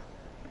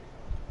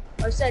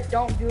 I said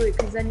don't do it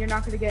because then you're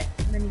not gonna get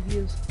many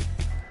views.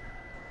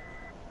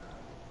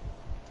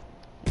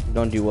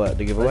 Don't do what?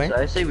 The giveaway?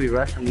 I say we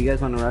rush him. Do you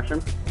guys want to rush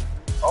him?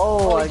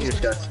 Oh, I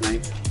just got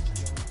sniped.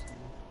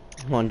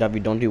 Come on,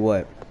 David, don't do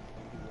what?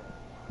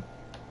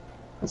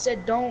 I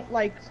said don't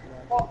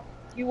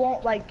you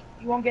won't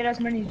get as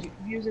many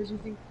views as you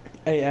think.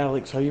 Hey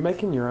Alex, are you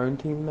making your own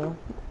team now?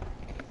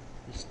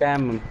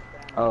 Spam him.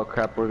 Oh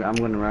crap, I'm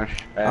gonna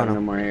rush. I have no.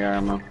 no more AR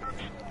ammo.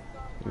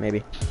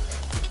 Maybe.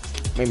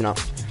 Maybe not.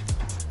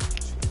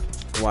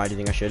 Why do you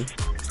think I should?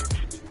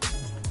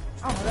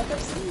 I don't know.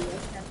 That's up to you. I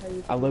can't tell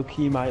you. I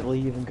low-key might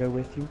leave and go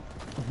with you.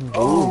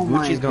 Oh,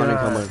 my Gucci's gonna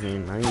come God. with me.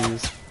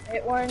 Nice.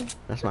 Hit one.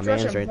 That's my Let's rush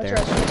man's him. right Let's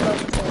there. rush,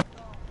 let's rush.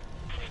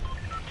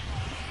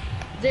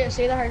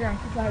 Stay the high ground.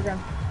 Keep the high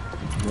ground.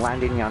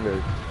 Landing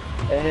yonder.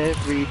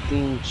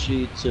 Everything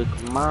she took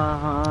my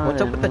heart.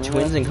 What's up with the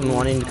twins and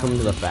wanting to come to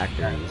the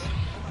factories?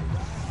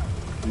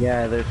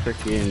 Yeah, they're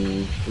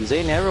freaking.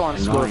 Zay never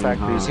wants to go to Annoying,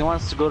 factories. huh? He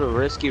wants to go to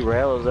Risky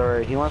Rails,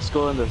 or he wants to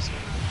go in this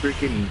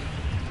freaking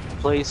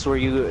place where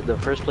the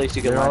first place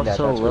you can They're land all at.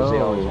 so That's where Zay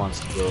low. always wants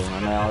to go.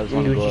 And I always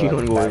want to You go.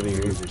 wanna go over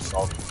here.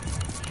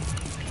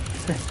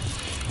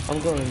 I'm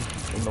going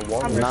in the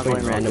water. I'm We're not going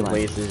going random around the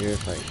places. You're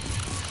just like.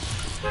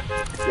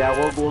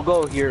 Yeah, we'll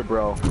go here,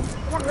 bro. Come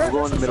on, We'll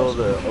go in the middle of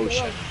the rush.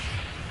 ocean.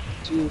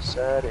 Too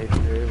sad if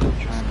you're ever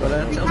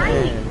trying to.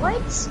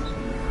 What?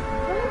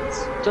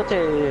 It's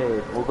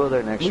okay. We'll go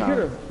there next We time.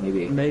 could've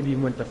Maybe. maybe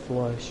went to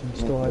flush and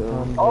still had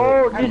time.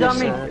 Oh, dude, on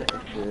me. Sad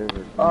if you're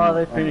ever Oh,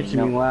 they're trying to-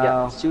 finishing me. Wow.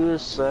 Yeah,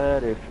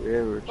 suicide if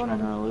you're ever trying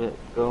to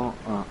let go.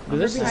 Dude,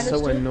 this is behind so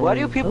us, too? annoying. Why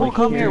do people Look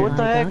come here, here? What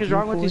the I heck got is you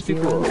wrong with these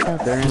people? 40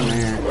 subs. They're in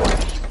there. Like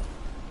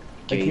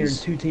hearing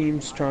Gaze. two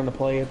teams trying to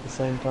play at the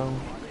same time.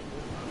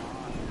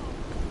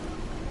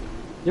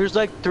 There's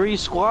like 3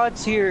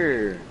 squads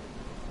here.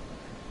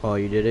 Oh,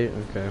 you did it?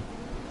 Okay.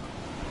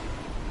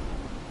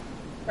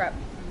 Crap.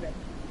 I'm dead.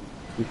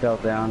 He fell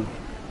down.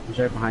 He's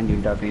right behind you,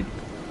 David.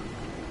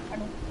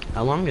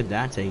 How long did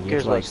that take you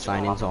Here's to like like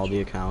sign into all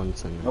the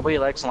accounts and? Nobody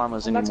likes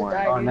llamas I'm about to anymore.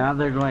 die. Oh, now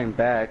they're going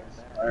back.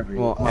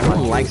 Well,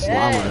 everyone likes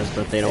Yeah. llamas,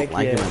 but they don't Heck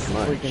like yeah, them as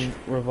much. freaking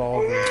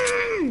revolver.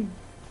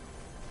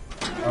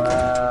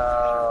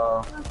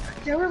 Wow.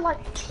 There were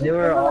like. They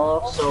were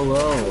all so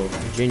low.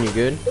 Jin, you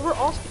good? There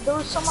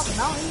was some up the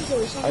mountains. There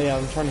was some. Oh yeah,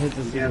 I'm trying to hit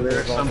this. Yeah, there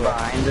were some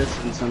behind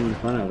us and some in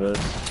front of us.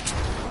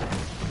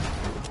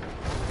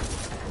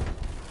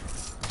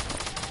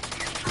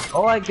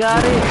 Oh, I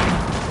got it!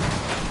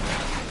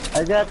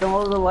 I got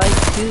all the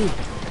lights too.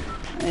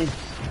 Nice.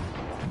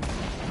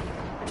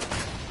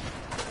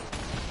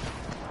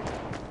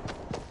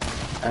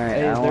 Alright,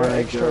 Hey, I is there wanna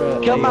extra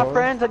go. Kill my AR?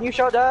 friends and you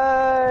shall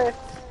die!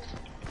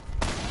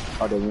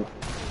 Oh, dang it.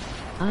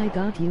 I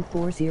got you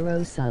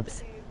 40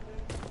 subs.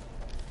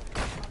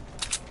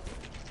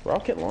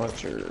 Rocket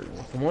launcher.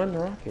 One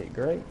rocket,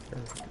 great.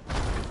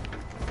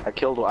 I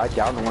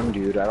downed one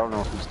dude, I don't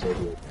know if he's dead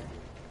yet.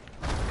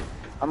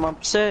 I'm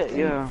upset,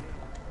 yeah.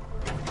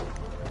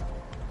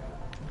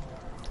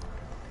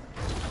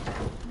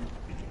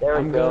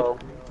 There we go.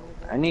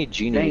 I need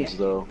genies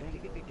though.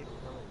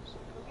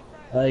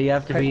 You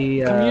have to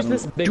be. Come use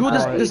this big Dude,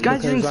 pot this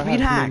guy's because using I speed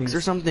have hacks minis.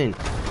 or something.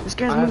 This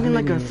guy's I have moving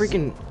like a minis.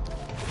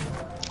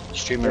 freaking.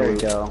 Streamer, There we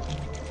go.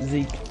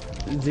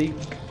 Zeke,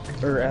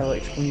 or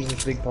Alex can use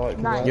this big pot.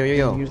 Nice. Yo, yo,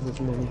 yo. Use this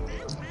mini.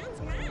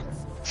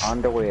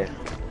 on the way.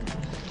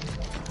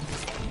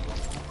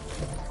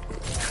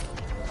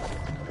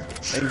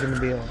 He's gonna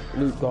be a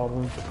loot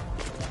goblin.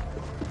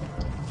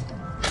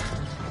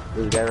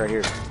 There's a guy right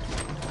here.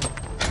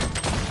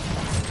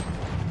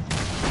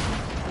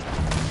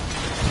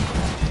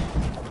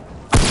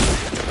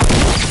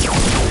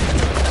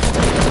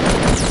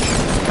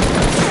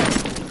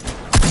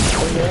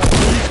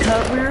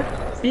 Cover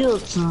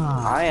field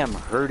song. I am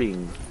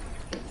hurting.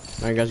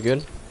 Are you guys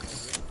good?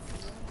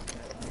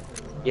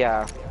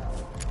 Yeah.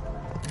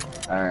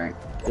 Alright.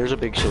 There's a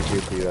big shield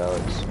here for you,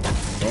 Alex.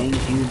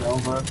 Thank you,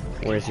 Nova.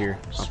 Where's your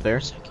up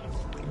there?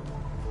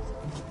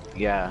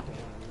 Yeah.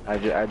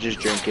 I just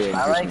drank it. And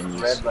I like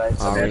just red lights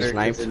Oh, better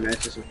re-sniped. because it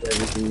matches with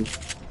everything.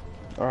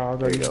 Alright, I'll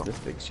go There you use go. this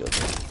big shield.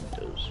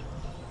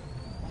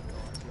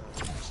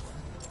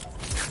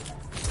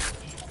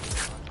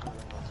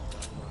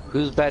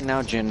 Who's bad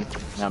now, Jin?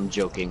 I'm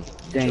joking.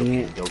 Dang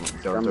it. Don't I'm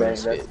throw bad.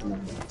 spit. You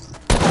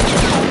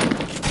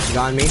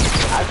got me?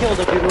 I killed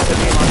a dude with a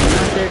name on I'm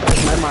not there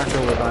because my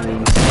marker was on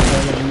him.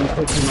 Let me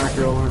put your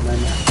marker over and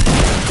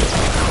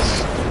then.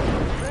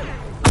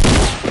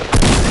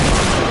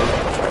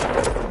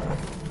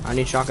 I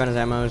need shotgun as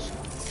ammos.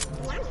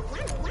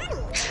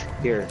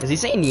 here. Is he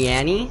saying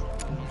Yanny?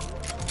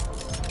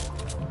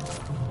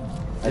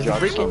 I Is it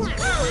dropped freaking?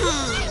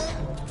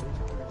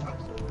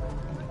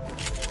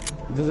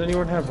 some. Does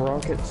anyone have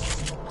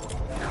rockets?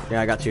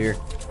 Yeah, I got two here.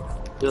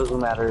 Doesn't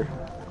matter.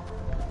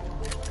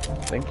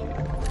 Thank you.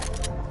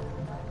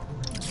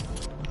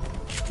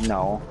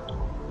 No.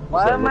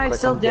 Why Does that am look I like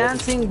still I'm dead?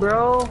 dancing,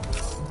 bro?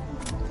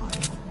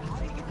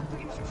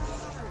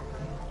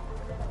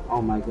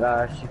 Oh my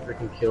gosh, you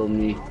freaking killed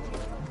me.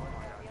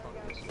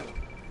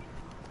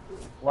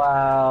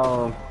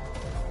 Wow.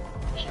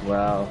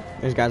 Wow.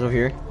 There's guys over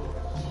here.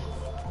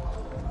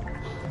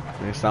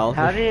 There's south.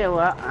 How did it?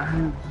 Wow.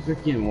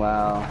 Freaking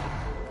wow.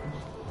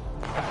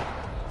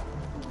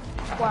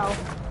 Wow.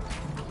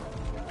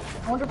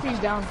 I wonder if he's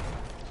down.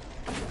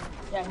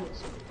 Yeah, he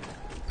is.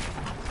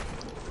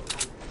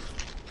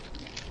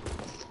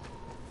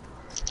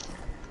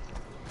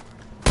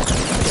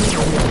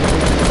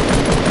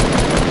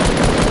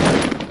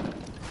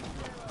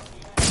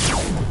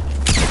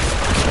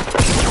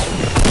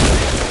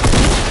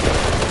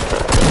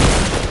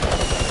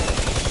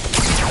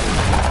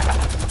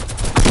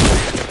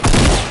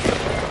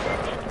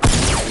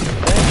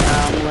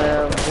 I'm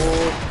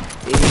level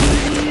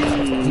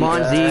 80. Come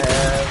on, Zeke.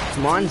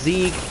 Come on,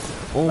 Zeke.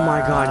 Oh my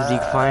god,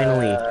 Zeke,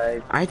 finally.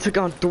 I took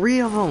out 3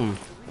 of them.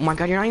 Oh my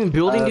god, you're not even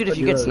building, dude, if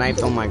you get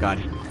sniped. Oh my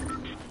god.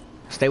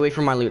 Stay away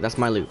from my loot. That's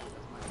my loot.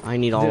 I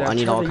need all Dude, I I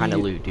need tried all to kind of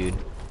use- loot, dude.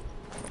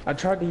 I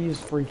tried to use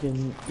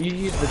freaking. You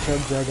used the chug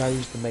jug I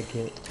used to make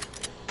it.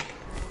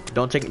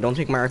 Don't take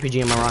my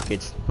RPG and my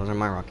rockets. Those are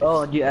my rockets.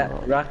 Oh, do you,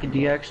 Rocket? Do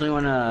you actually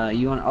wanna?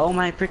 You want? Oh,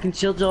 my freaking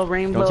shield's all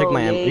rainbow. Don't take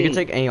my ammo. Yay. You can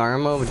take AR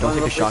ammo, but don't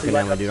Wanna take go a play shotgun some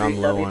ammo, Black dude. Ops I'm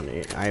 3, low Debbie? on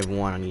it. I have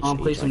 1 on each.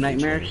 Wanna play each some like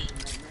each Nightmares?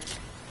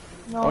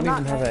 I No, don't not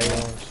even have nice.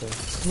 AR,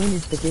 so. When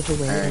is the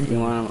giveaway Alright, ending? you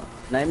want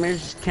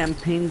Nightmares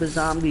campaign the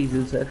zombies?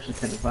 It's actually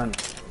kind of fun.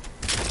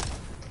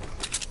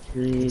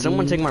 Can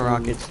someone take my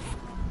rockets?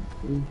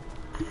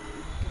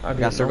 I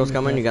Got circles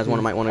coming. You guys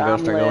might want to go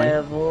start I'm going.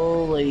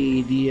 level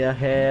 80. I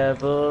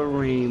have a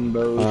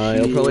rainbow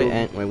It'll probably shield.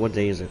 end. Wait, what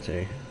day is it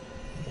today?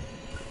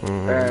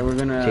 Alright, we're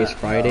gonna. Today's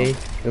Friday.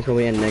 It'll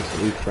probably end next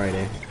week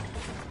Friday.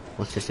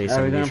 Let's just say Are we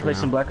 7 gonna days from play now.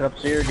 some Black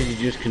Ops 3 or did you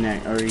just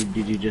connect? Or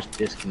did you just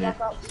disconnect?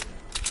 Black Ops.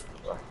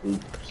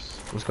 Oops.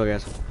 Let's go,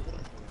 guys.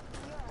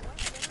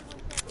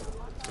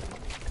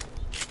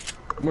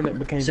 When it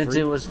became Since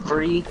free. it was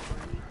free,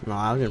 No,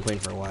 I've been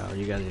playing for a while.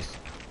 You guys just.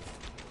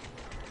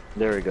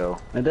 There we go.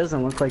 it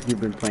doesn't look like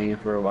you've been playing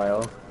for a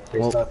while.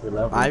 Well, Based off your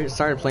level. I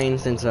started playing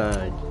since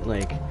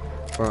like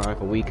for like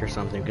a week or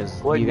something because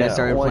When you guys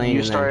started when playing. you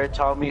and started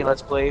telling me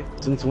let's play.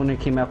 Since when it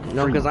came out for then,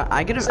 no, free. because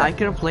I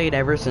could have played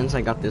ever since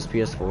I got this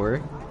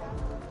PS4.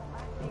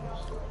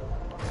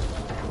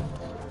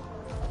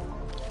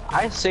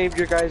 I saved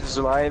your guys'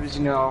 lives,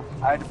 you know.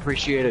 I'd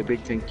appreciate a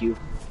big thank you.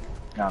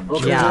 No, I'm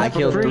just Yeah, I for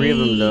killed 3 of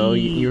them though.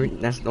 free.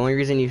 That's the only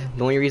reason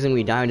the only reason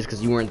we died is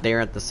because you weren't there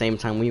at the same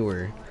time we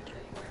were.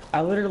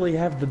 I literally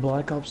have the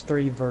Black Ops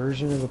 3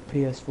 version of the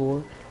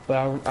PS4, but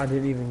I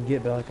didn't even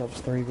get Black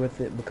Ops 3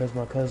 with it because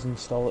my cousin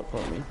stole it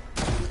from me.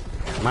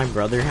 My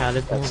brother had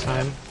it the whole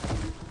time,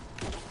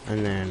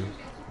 and then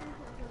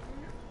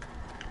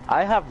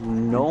I have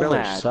no Brother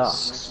mats.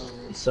 sucks.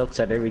 He sucks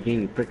at every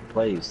game he freaking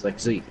plays. Like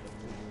Zeke.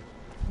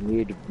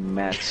 Need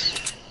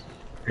mats.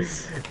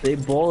 They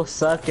both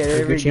suck at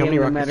every Gucci, how many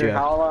game, no rockets matter you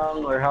have? how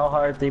long or how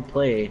hard they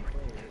play.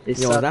 They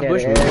Yo, suck that at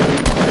bush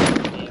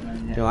every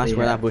game. yo, I They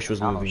swear that have- bush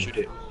was I'll moving. shoot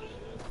it.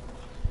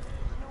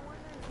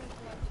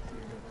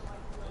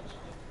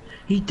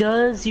 He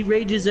does. He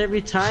rages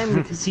every time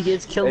because he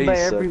gets killed He by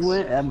sucks.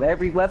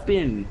 every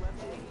weapon.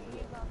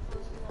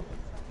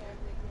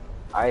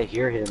 I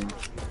hear him.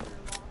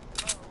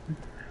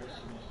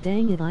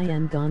 Dang it, I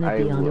am gonna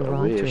be on a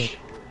road trip. wish.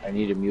 I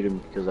need to mute him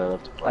because I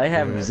love to play. I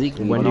have Zeke.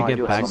 When do no, I you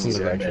do get back have from the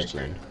some ventures, Zeke.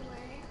 man?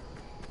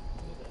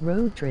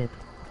 Road trip.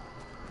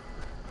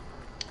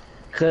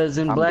 Because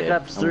in I'm Black dead.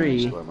 Ops I'm gonna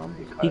 3, swim. I'm gonna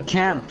be he caught.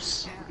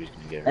 camps. He's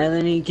gonna get hurt. And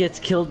then he gets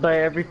killed by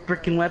every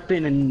freaking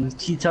weapon, and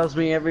he tells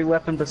me every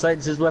weapon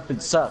besides his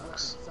weapon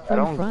sucks. I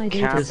don't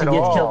Friday camp Because he at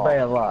gets all. killed by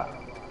a lot.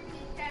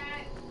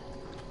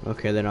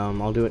 Okay, then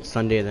I'll do it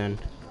Sunday then.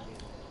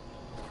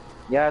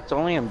 Yeah, it's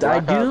only in I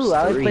Black do, Ops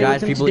I 3. play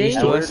Guys, with him people today. used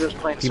to We're us. just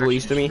playing People Search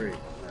used to me. and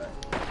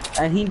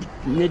And he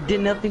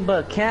did nothing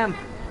but camp.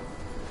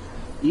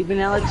 Even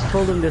Alex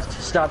told him to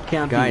stop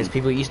camping. Guys,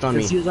 people east on me.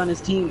 Because he was on his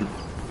team.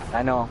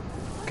 I know.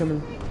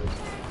 Coming.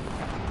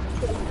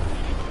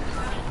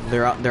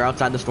 They're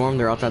outside the storm.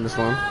 They're outside the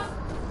storm.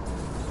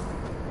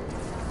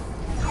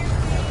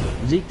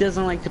 Zeke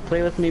doesn't like to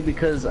play with me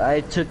because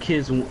I took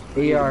his AR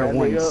Band-Aid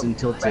once up.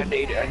 until today.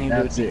 Band-Aid. I need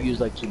That's to it. use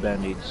like 2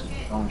 band-aids.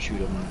 Don't shoot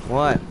him.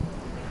 What?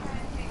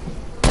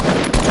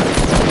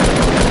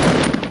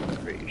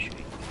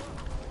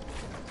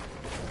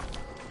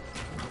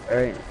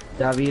 Alright,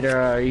 David,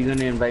 are you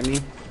gonna invite me?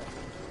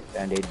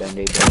 Band-aid,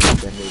 band-aid,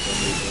 band-aid, band-aid,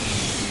 band-aid.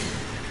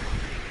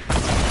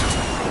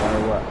 Or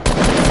what?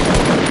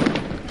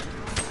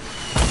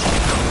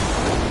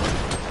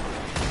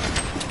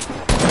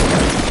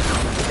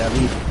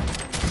 David.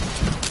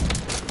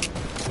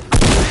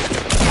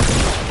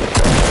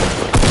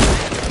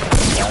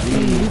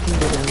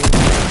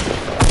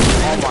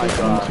 Oh my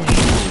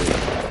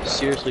god.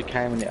 Seriously,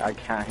 I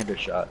can't hit a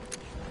shot.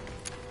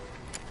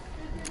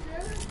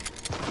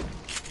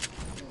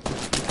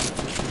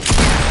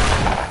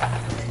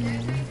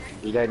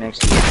 The guy next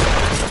to you.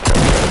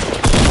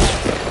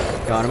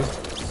 Got him.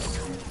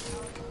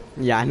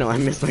 Yeah, I know. I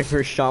missed my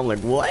first shot. I'm like,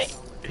 what?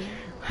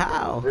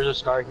 How? There's a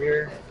scar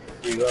here.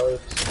 You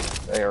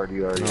guys. I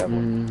already have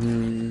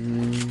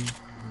one.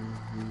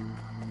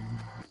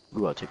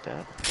 Ooh, I'll take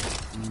that.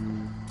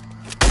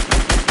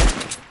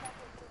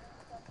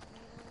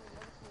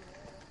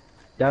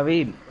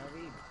 David.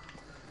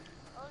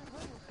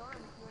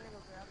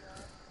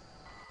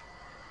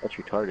 That's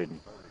retarded.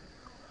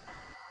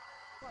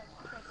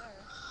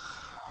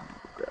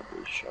 Grab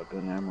this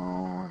shotgun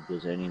ammo. If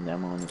there's any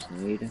ammo in this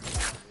need.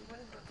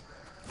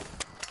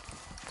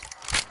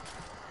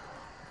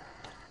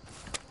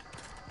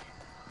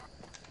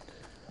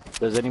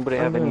 Does anybody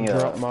I'm have gonna any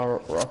drop my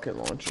rocket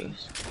launcher.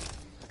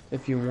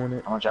 If you want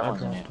it. How much I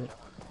ammo's in dropped it?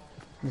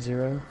 it.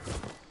 0.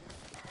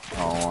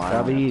 Oh, I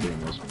don't David. have to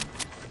in this one.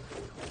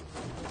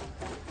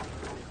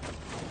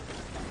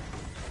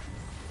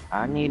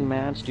 I need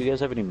mats. Do you guys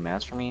have any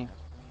mats for me?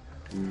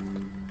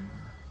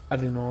 I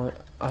do not.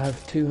 I have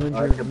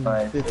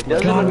Occupied.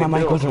 250. God, my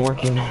mic wasn't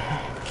working. I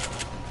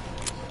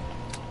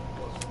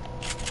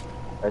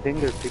think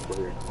there's people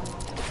here.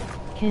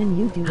 Can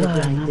you do it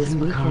right this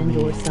weekend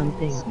or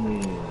something?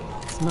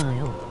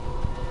 Smile.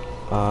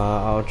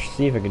 I'll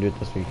see if I can do it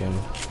this weekend.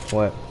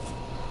 What?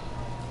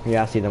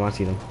 Yeah, I see them. I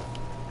see them.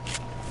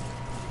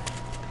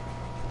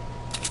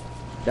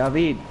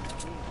 David.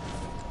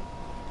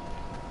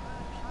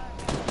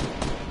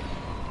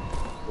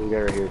 We got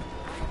right here.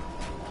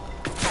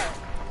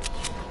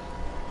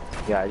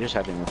 Yeah, I just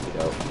had to move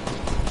it out.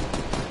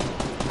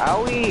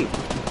 Owie!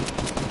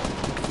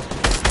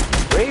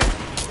 Wait!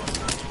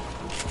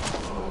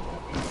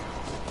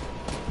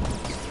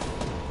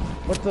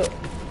 What the?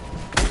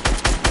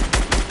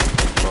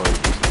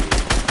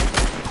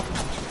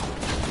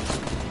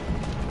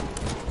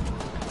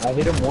 I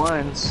hit him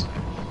once.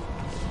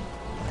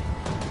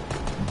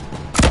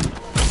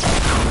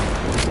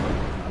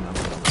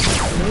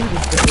 Maybe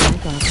the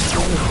Black Ops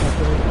 4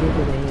 separate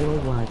giveaway or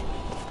what?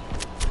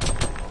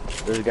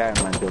 There's a guy in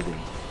my building.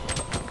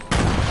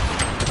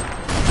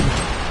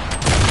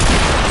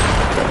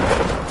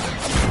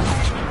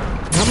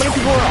 How many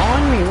people are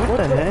on me? What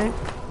the heck?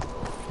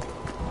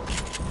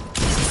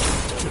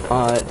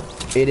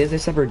 It is a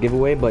separate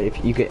giveaway, but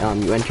if you get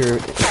you enter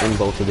in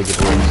both of the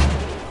giveaways.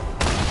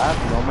 I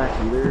have no mats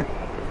either.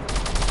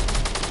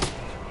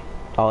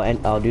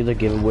 I'll do the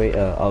giveaway.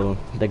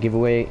 The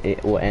giveaway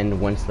it will end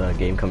once the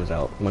game comes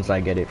out. Once I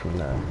get it from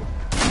the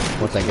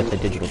Once I get the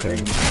digital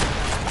code.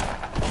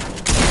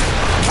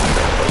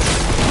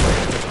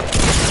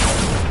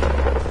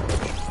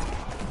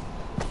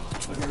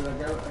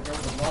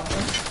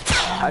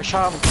 I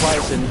shot him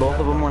twice and both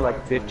of them were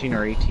like 15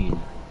 or 18.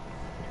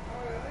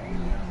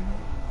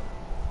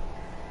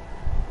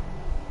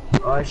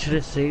 Oh, I should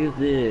have saved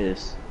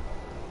this.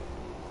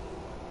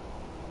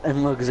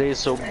 And look, Zay's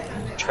so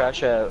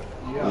trash at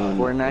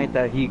Fortnite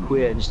that he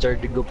quit and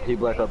started to go play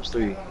Black Ops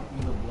 3.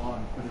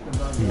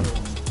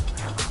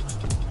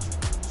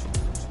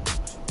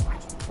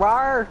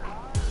 Rawr!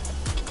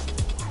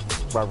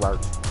 Rawr, rawr.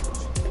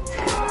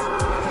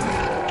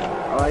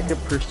 Oh, I could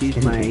prestige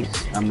my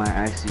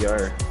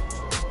ICR.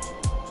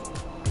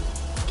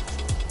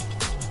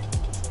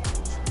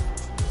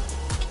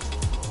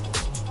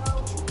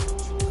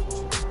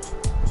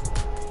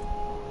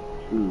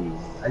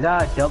 I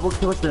got a double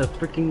kill with the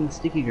freaking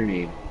sticky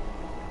grenade.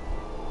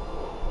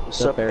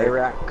 What's up,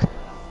 Eric?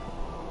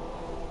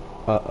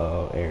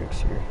 Uh-oh,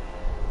 Eric's here.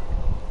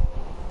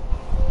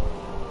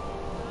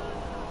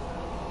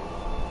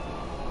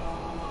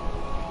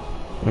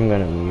 I'm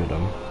gonna mute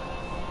him.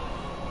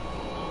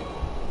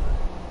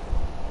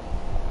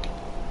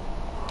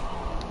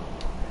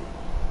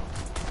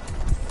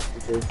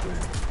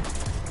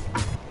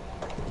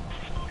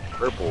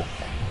 Purple.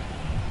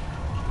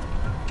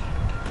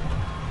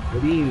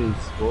 What do you even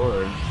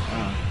score?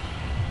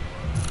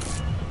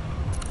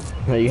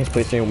 Oh. You guys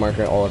play single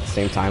marker all at the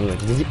same time.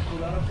 Like,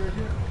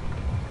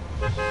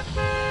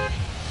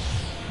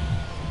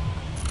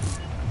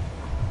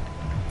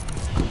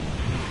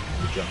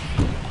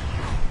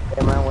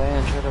 In my way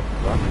and try to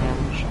block him,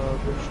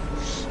 shoulders.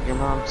 Your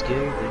mom's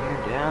scared that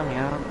you're down,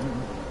 yeah.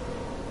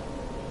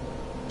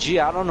 Gee,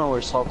 I don't know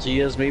where Salty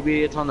is.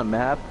 Maybe it's on the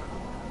map.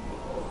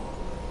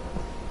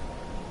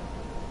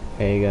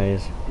 hey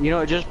guys. You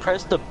know, just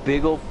press the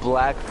big old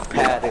black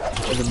pad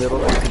in the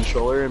middle of the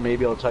controller, and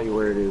maybe I'll tell you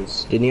where it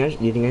is. Do you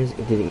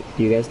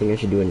guys think I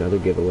should do another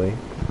giveaway?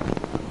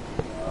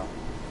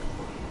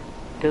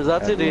 Because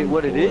that's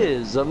what it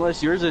is.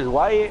 Unless yours is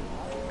white.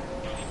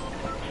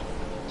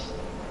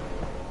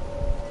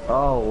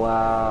 Oh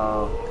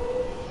wow.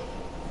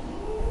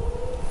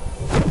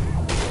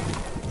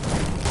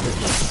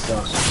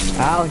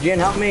 Ow, Jin,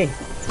 help me!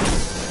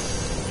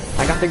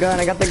 I got the gun.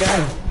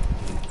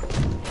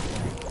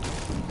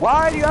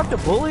 Why do you have to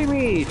bully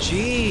me?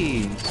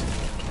 Jeez.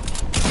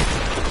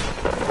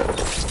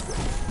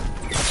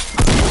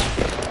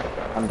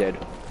 I'm dead.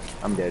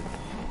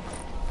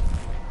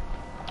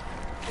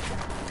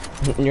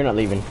 You're not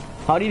leaving.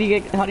 How did he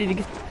get?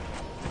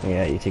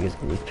 Yeah, you take his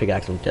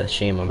pickaxe and just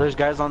shame him. There's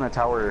guys on the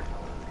tower.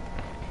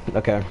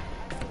 Okay.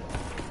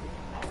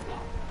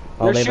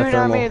 They're shooting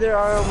at me. There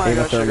are. Oh my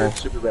gosh, they're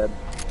super bad.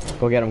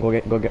 Go get him.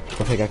 Go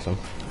pickaxe him.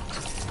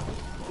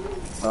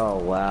 Oh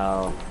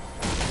wow.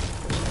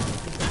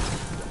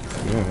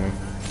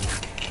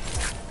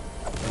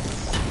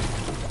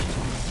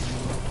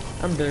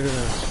 I'm bigger than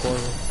a squirrel.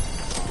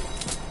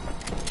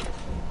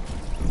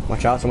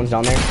 Watch out, someone's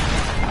down there.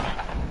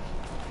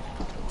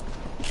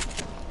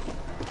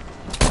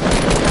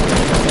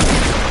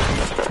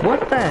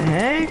 What the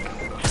heck?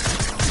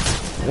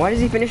 Why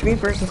does he finish me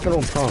first instead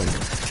of pump?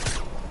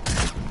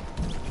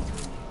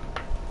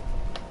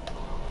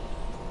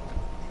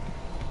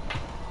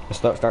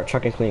 Start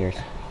chucking cleaners.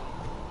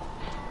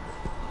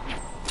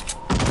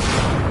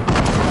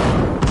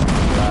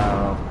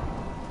 Wow.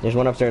 There's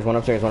one upstairs.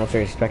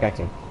 He's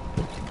pickaxing.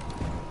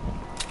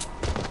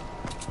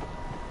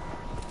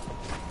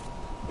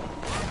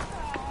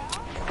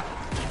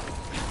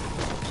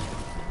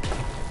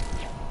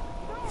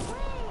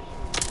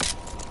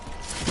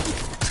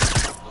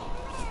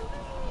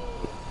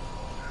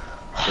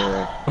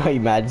 Oh, you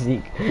mad,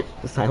 Zeke?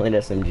 The silent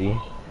SMG.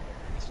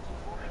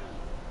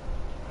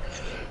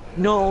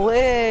 No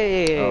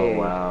way! Oh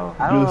wow.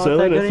 I don't The know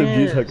silent what that SMG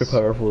is gun hecka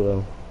powerful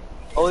though.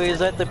 Oh, is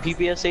that the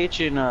PPSH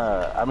in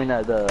I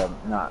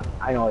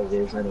know what it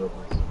is.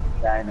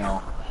 Yeah,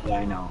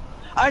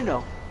 I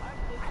know.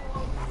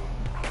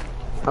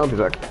 I'll be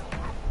back.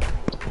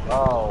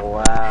 Oh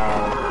wow.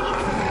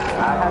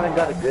 I haven't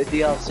got a good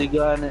DLC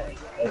gun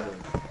ever.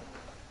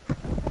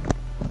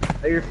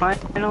 Oh, you're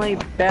finally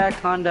back,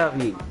 Honda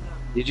V.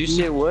 Did you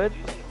say wood?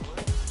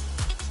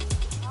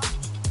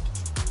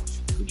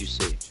 What'd you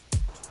say?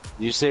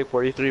 Did you say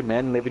 43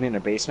 men living in a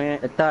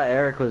basement? I thought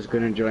Eric was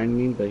gonna join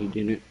me, but he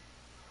didn't.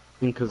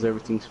 Because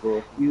everything's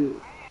full.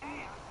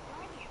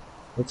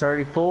 It's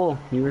already full.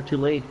 You were too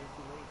late.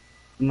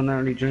 Someone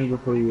already joined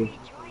before you.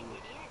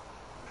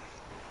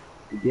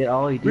 You did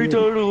all you did.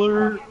 Retard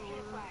alert!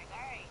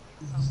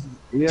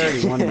 We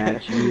already won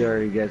match.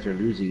 You guys are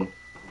losing.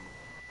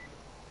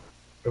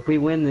 If we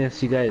win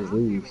this, you guys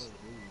lose.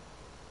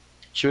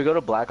 Should we go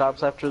to Black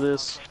Ops after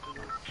this?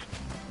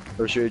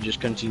 Or should we just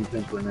continue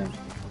playing Fortnite?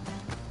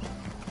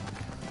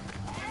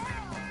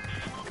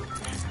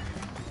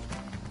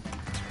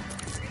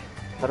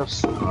 Got a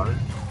scar?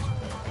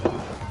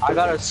 I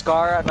got a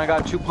scar and I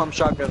got 2 pump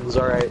shotguns.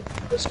 Alright,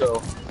 let's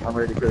go. I'm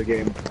ready for the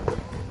game.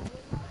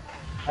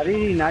 How did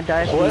he not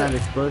die from that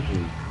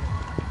explosion?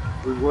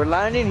 We're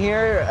landing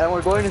here and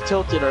we're going to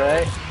Tilted,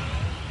 alright?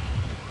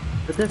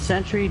 Put the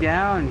sentry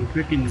down, you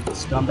freaking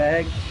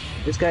scumbag.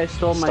 This guy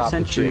stole my Stop it,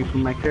 sentry Jim.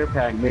 from my care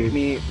pack. Make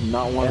me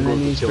not want And to go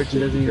then to he Tilted. freaking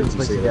doesn't even because you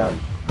place say it that. down.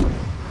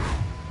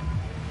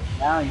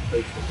 Now he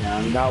places it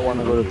down. Do not want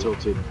to go to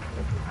Tilted.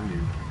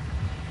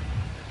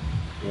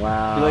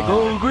 Wow. You're like,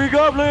 oh, Green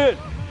Goblin!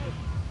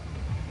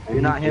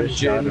 You're not him,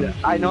 Jim,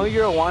 I know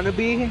you're a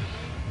wannabe,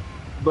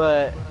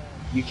 but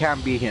you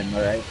can't be him,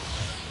 alright?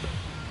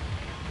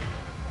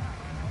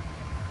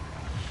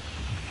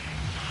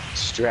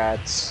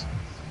 Strats.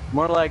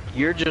 More like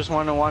you're just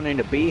wanting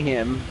to be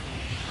him.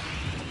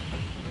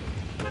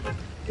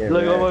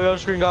 Like, oh my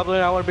gosh, Green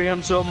Goblin, I want to be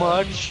him so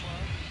much.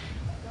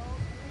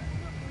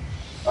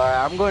 Alright,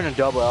 I'm going to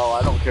double L.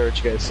 I don't care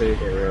what you guys say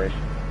here, right?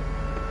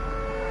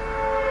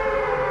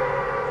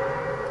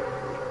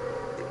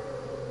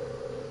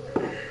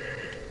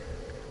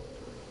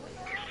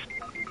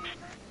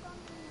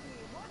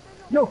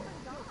 No!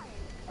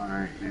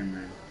 Alright, never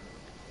mind.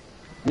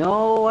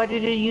 No, why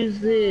did it use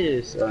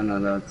this? Oh no,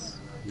 that's...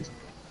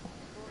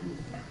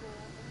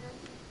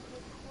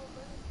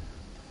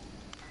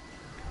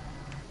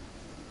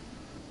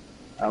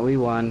 we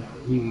won.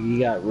 You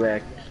got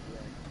wrecked.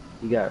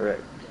 You got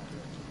wrecked.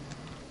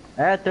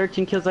 I had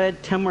 13 kills, I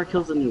had 10 more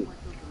kills than you.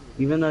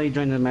 Even though you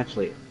joined the match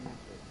late.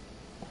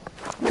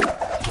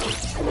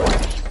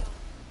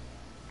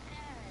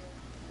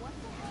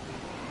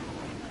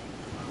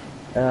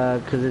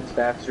 Cause it's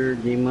faster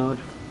game mode.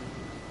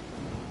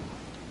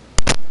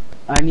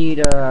 I need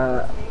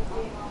to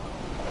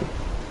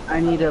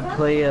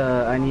play,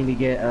 I need to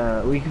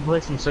get, we can play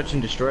some Search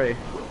and Destroy.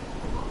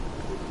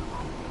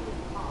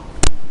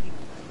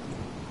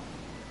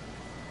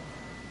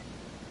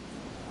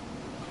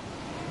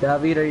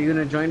 David, are you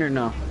gonna join or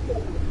no?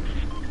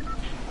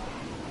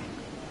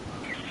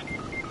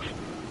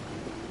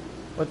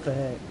 What the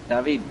heck?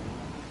 David.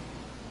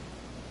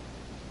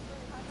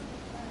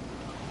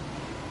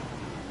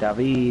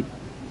 David.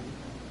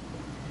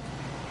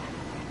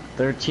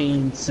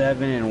 13,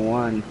 7, and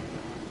 1.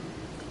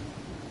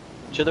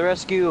 To the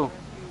rescue!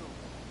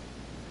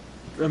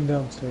 I'm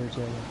downstairs,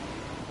 yeah.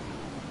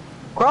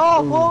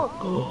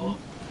 Crawl!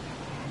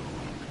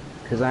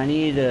 Cause I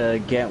need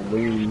to get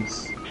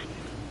wings.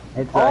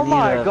 Oh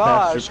my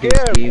gosh,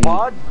 get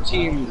pod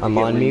team. I'm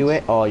on me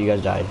way. Oh, you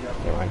guys died.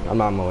 Never mind. I'm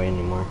not on my way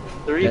anymore.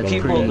 Three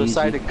people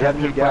decide to cut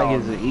me down.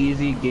 Is an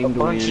easy game to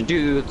win. A bunch of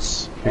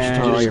dudes. You should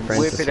tell all your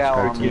friends whip to it out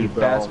subscribe on to me, you.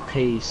 bro. Fast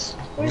pace.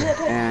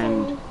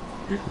 And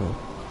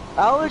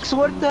Alex,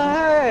 what the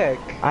heck?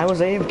 I was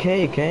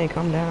AFK, okay?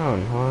 Calm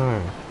down. Hold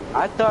on.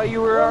 I thought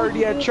you were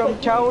already at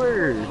Trump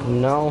Tower.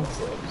 No.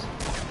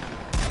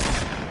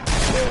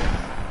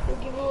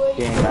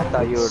 Dang, I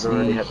thought you would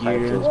already had 5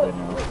 kills by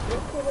now.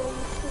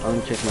 I'm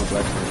gonna check my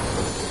black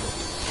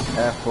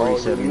I have Oh,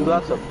 47. you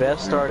got the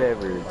best start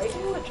ever.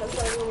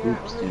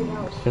 Oops,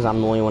 Because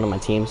I'm the only one on my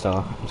team, so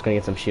I'm just gonna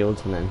get some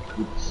shields and then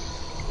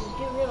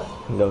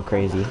go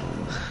crazy.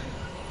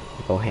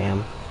 Go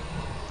ham.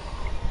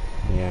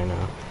 Yeah, I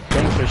know.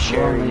 Thanks for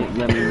sharing.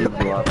 Let me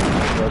blow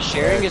up.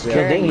 Sharing is Yo,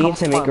 caring. they need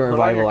to Come make on, a put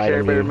on revival your Care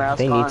item, Bear dude. mask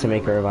They need on. to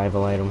make a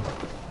revival item.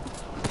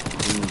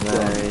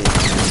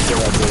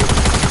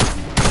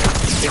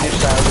 Finish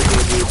that with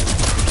you, dude.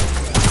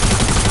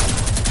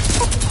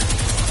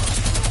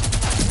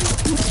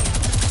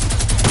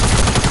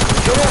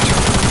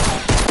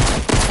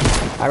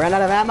 I ran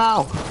out of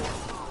ammo!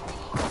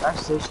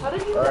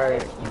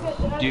 Alright.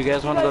 Do you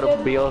guys want to go to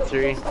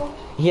BO3?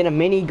 He had a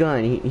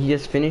minigun. He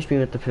just finished me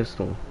with the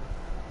pistol.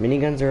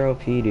 Miniguns are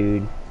OP,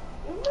 dude.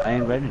 I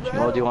invited you.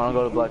 Well, do you want to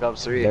go to Black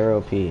Ops 3? They're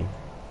OP.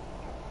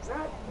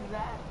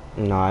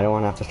 No, I don't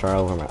want to have to start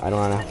over. I don't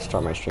want to have to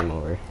start my stream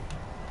over.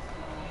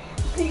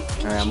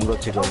 Alright, I'm gonna go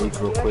take a leak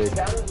real quick.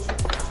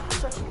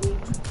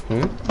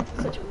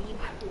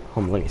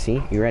 Hold on, look,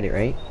 see? You read it,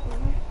 right?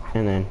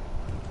 And then...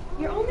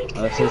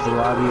 It says the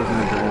lobby is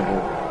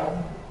unavailable.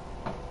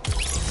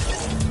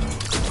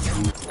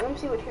 Let me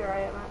see what tier I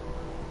am at.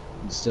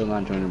 It's still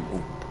not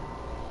joinable.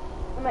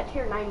 I'm at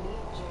tier 90.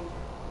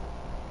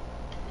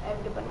 I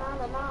have the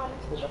banana now.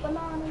 Let's do the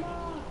banana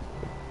now.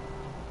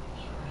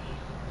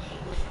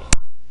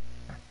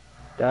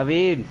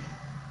 David.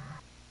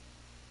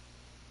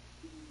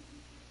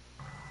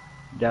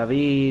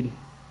 David.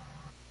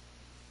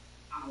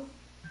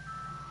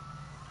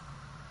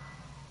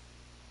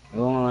 It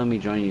won't let me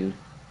join you.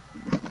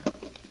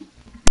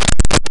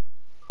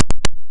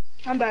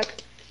 I'm back.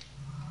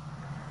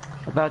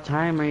 About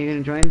time, are you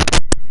gonna join?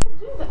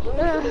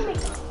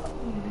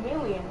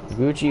 Millions.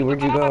 Gucci,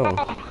 where'd you go?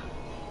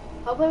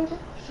 I'll play with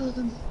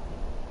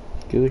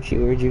Gucci,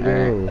 where'd you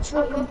go?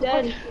 I'm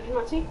dead. Did you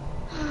not see?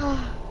 No,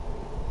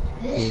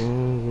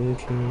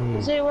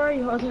 Gucci. Zay, where are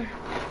you, Arthur?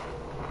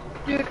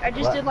 Dude, I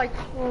just did like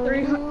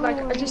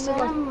 300, I just did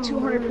like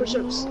 200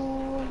 push-ups.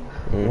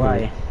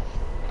 Why?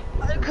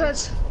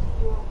 Because,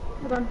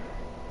 hold on.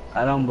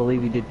 I don't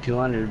believe you did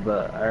 200,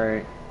 but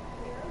alright.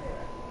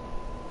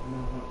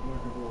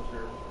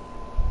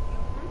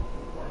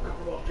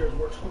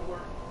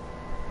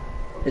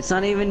 It's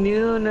not even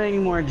noon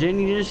anymore, Jen.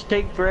 You just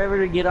take forever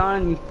to get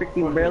on and you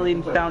freaking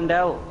barely found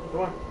out.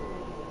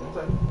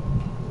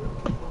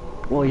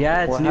 Well,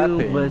 yeah, it's What new,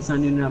 happened? but it's not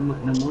new no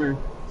more.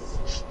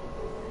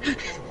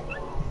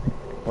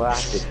 What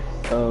happened?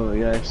 Oh my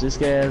gosh, this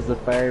guy has the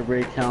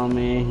Firebreak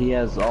helmet. He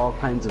has all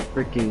kinds of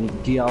freaking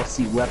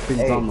DLC weapons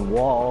Hey. on the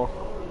wall.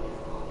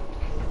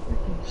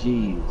 Freaking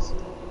jeez.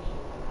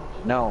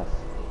 No.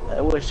 I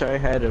wish I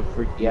had a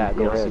freaking Yeah,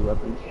 go DLC ahead.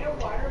 weapon.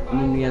 I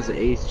mean, he has an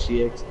Ace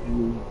GX.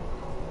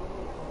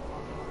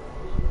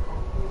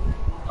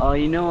 Oh,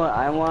 you know what?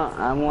 I want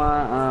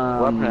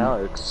Weapon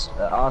Alex.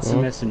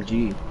 awesome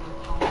SMG.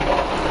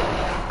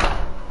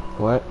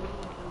 What?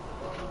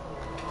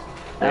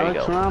 There you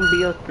Alex, go. we're on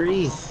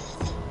BO3.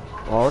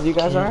 All of you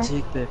guys are?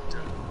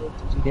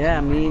 Yeah,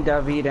 me,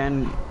 David,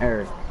 and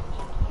Eric.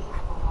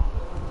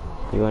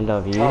 You and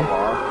David? Even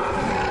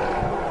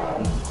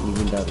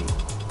David.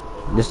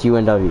 Just you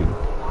and David.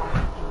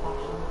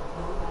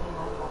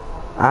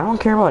 I don't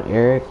care about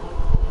Eric.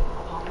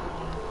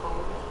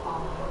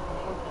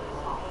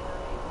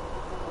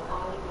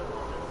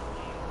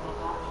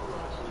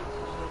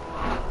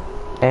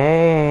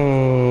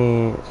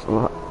 Hey.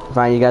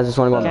 Fine, you guys just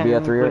want to go on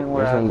BO3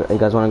 or you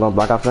guys want to go on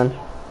Black Ops then?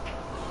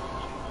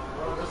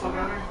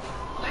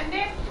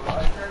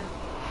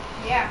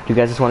 Yeah. Do you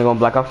guys just want to go on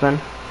Black Ops then?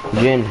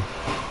 Jin.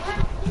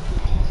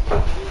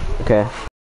 Okay.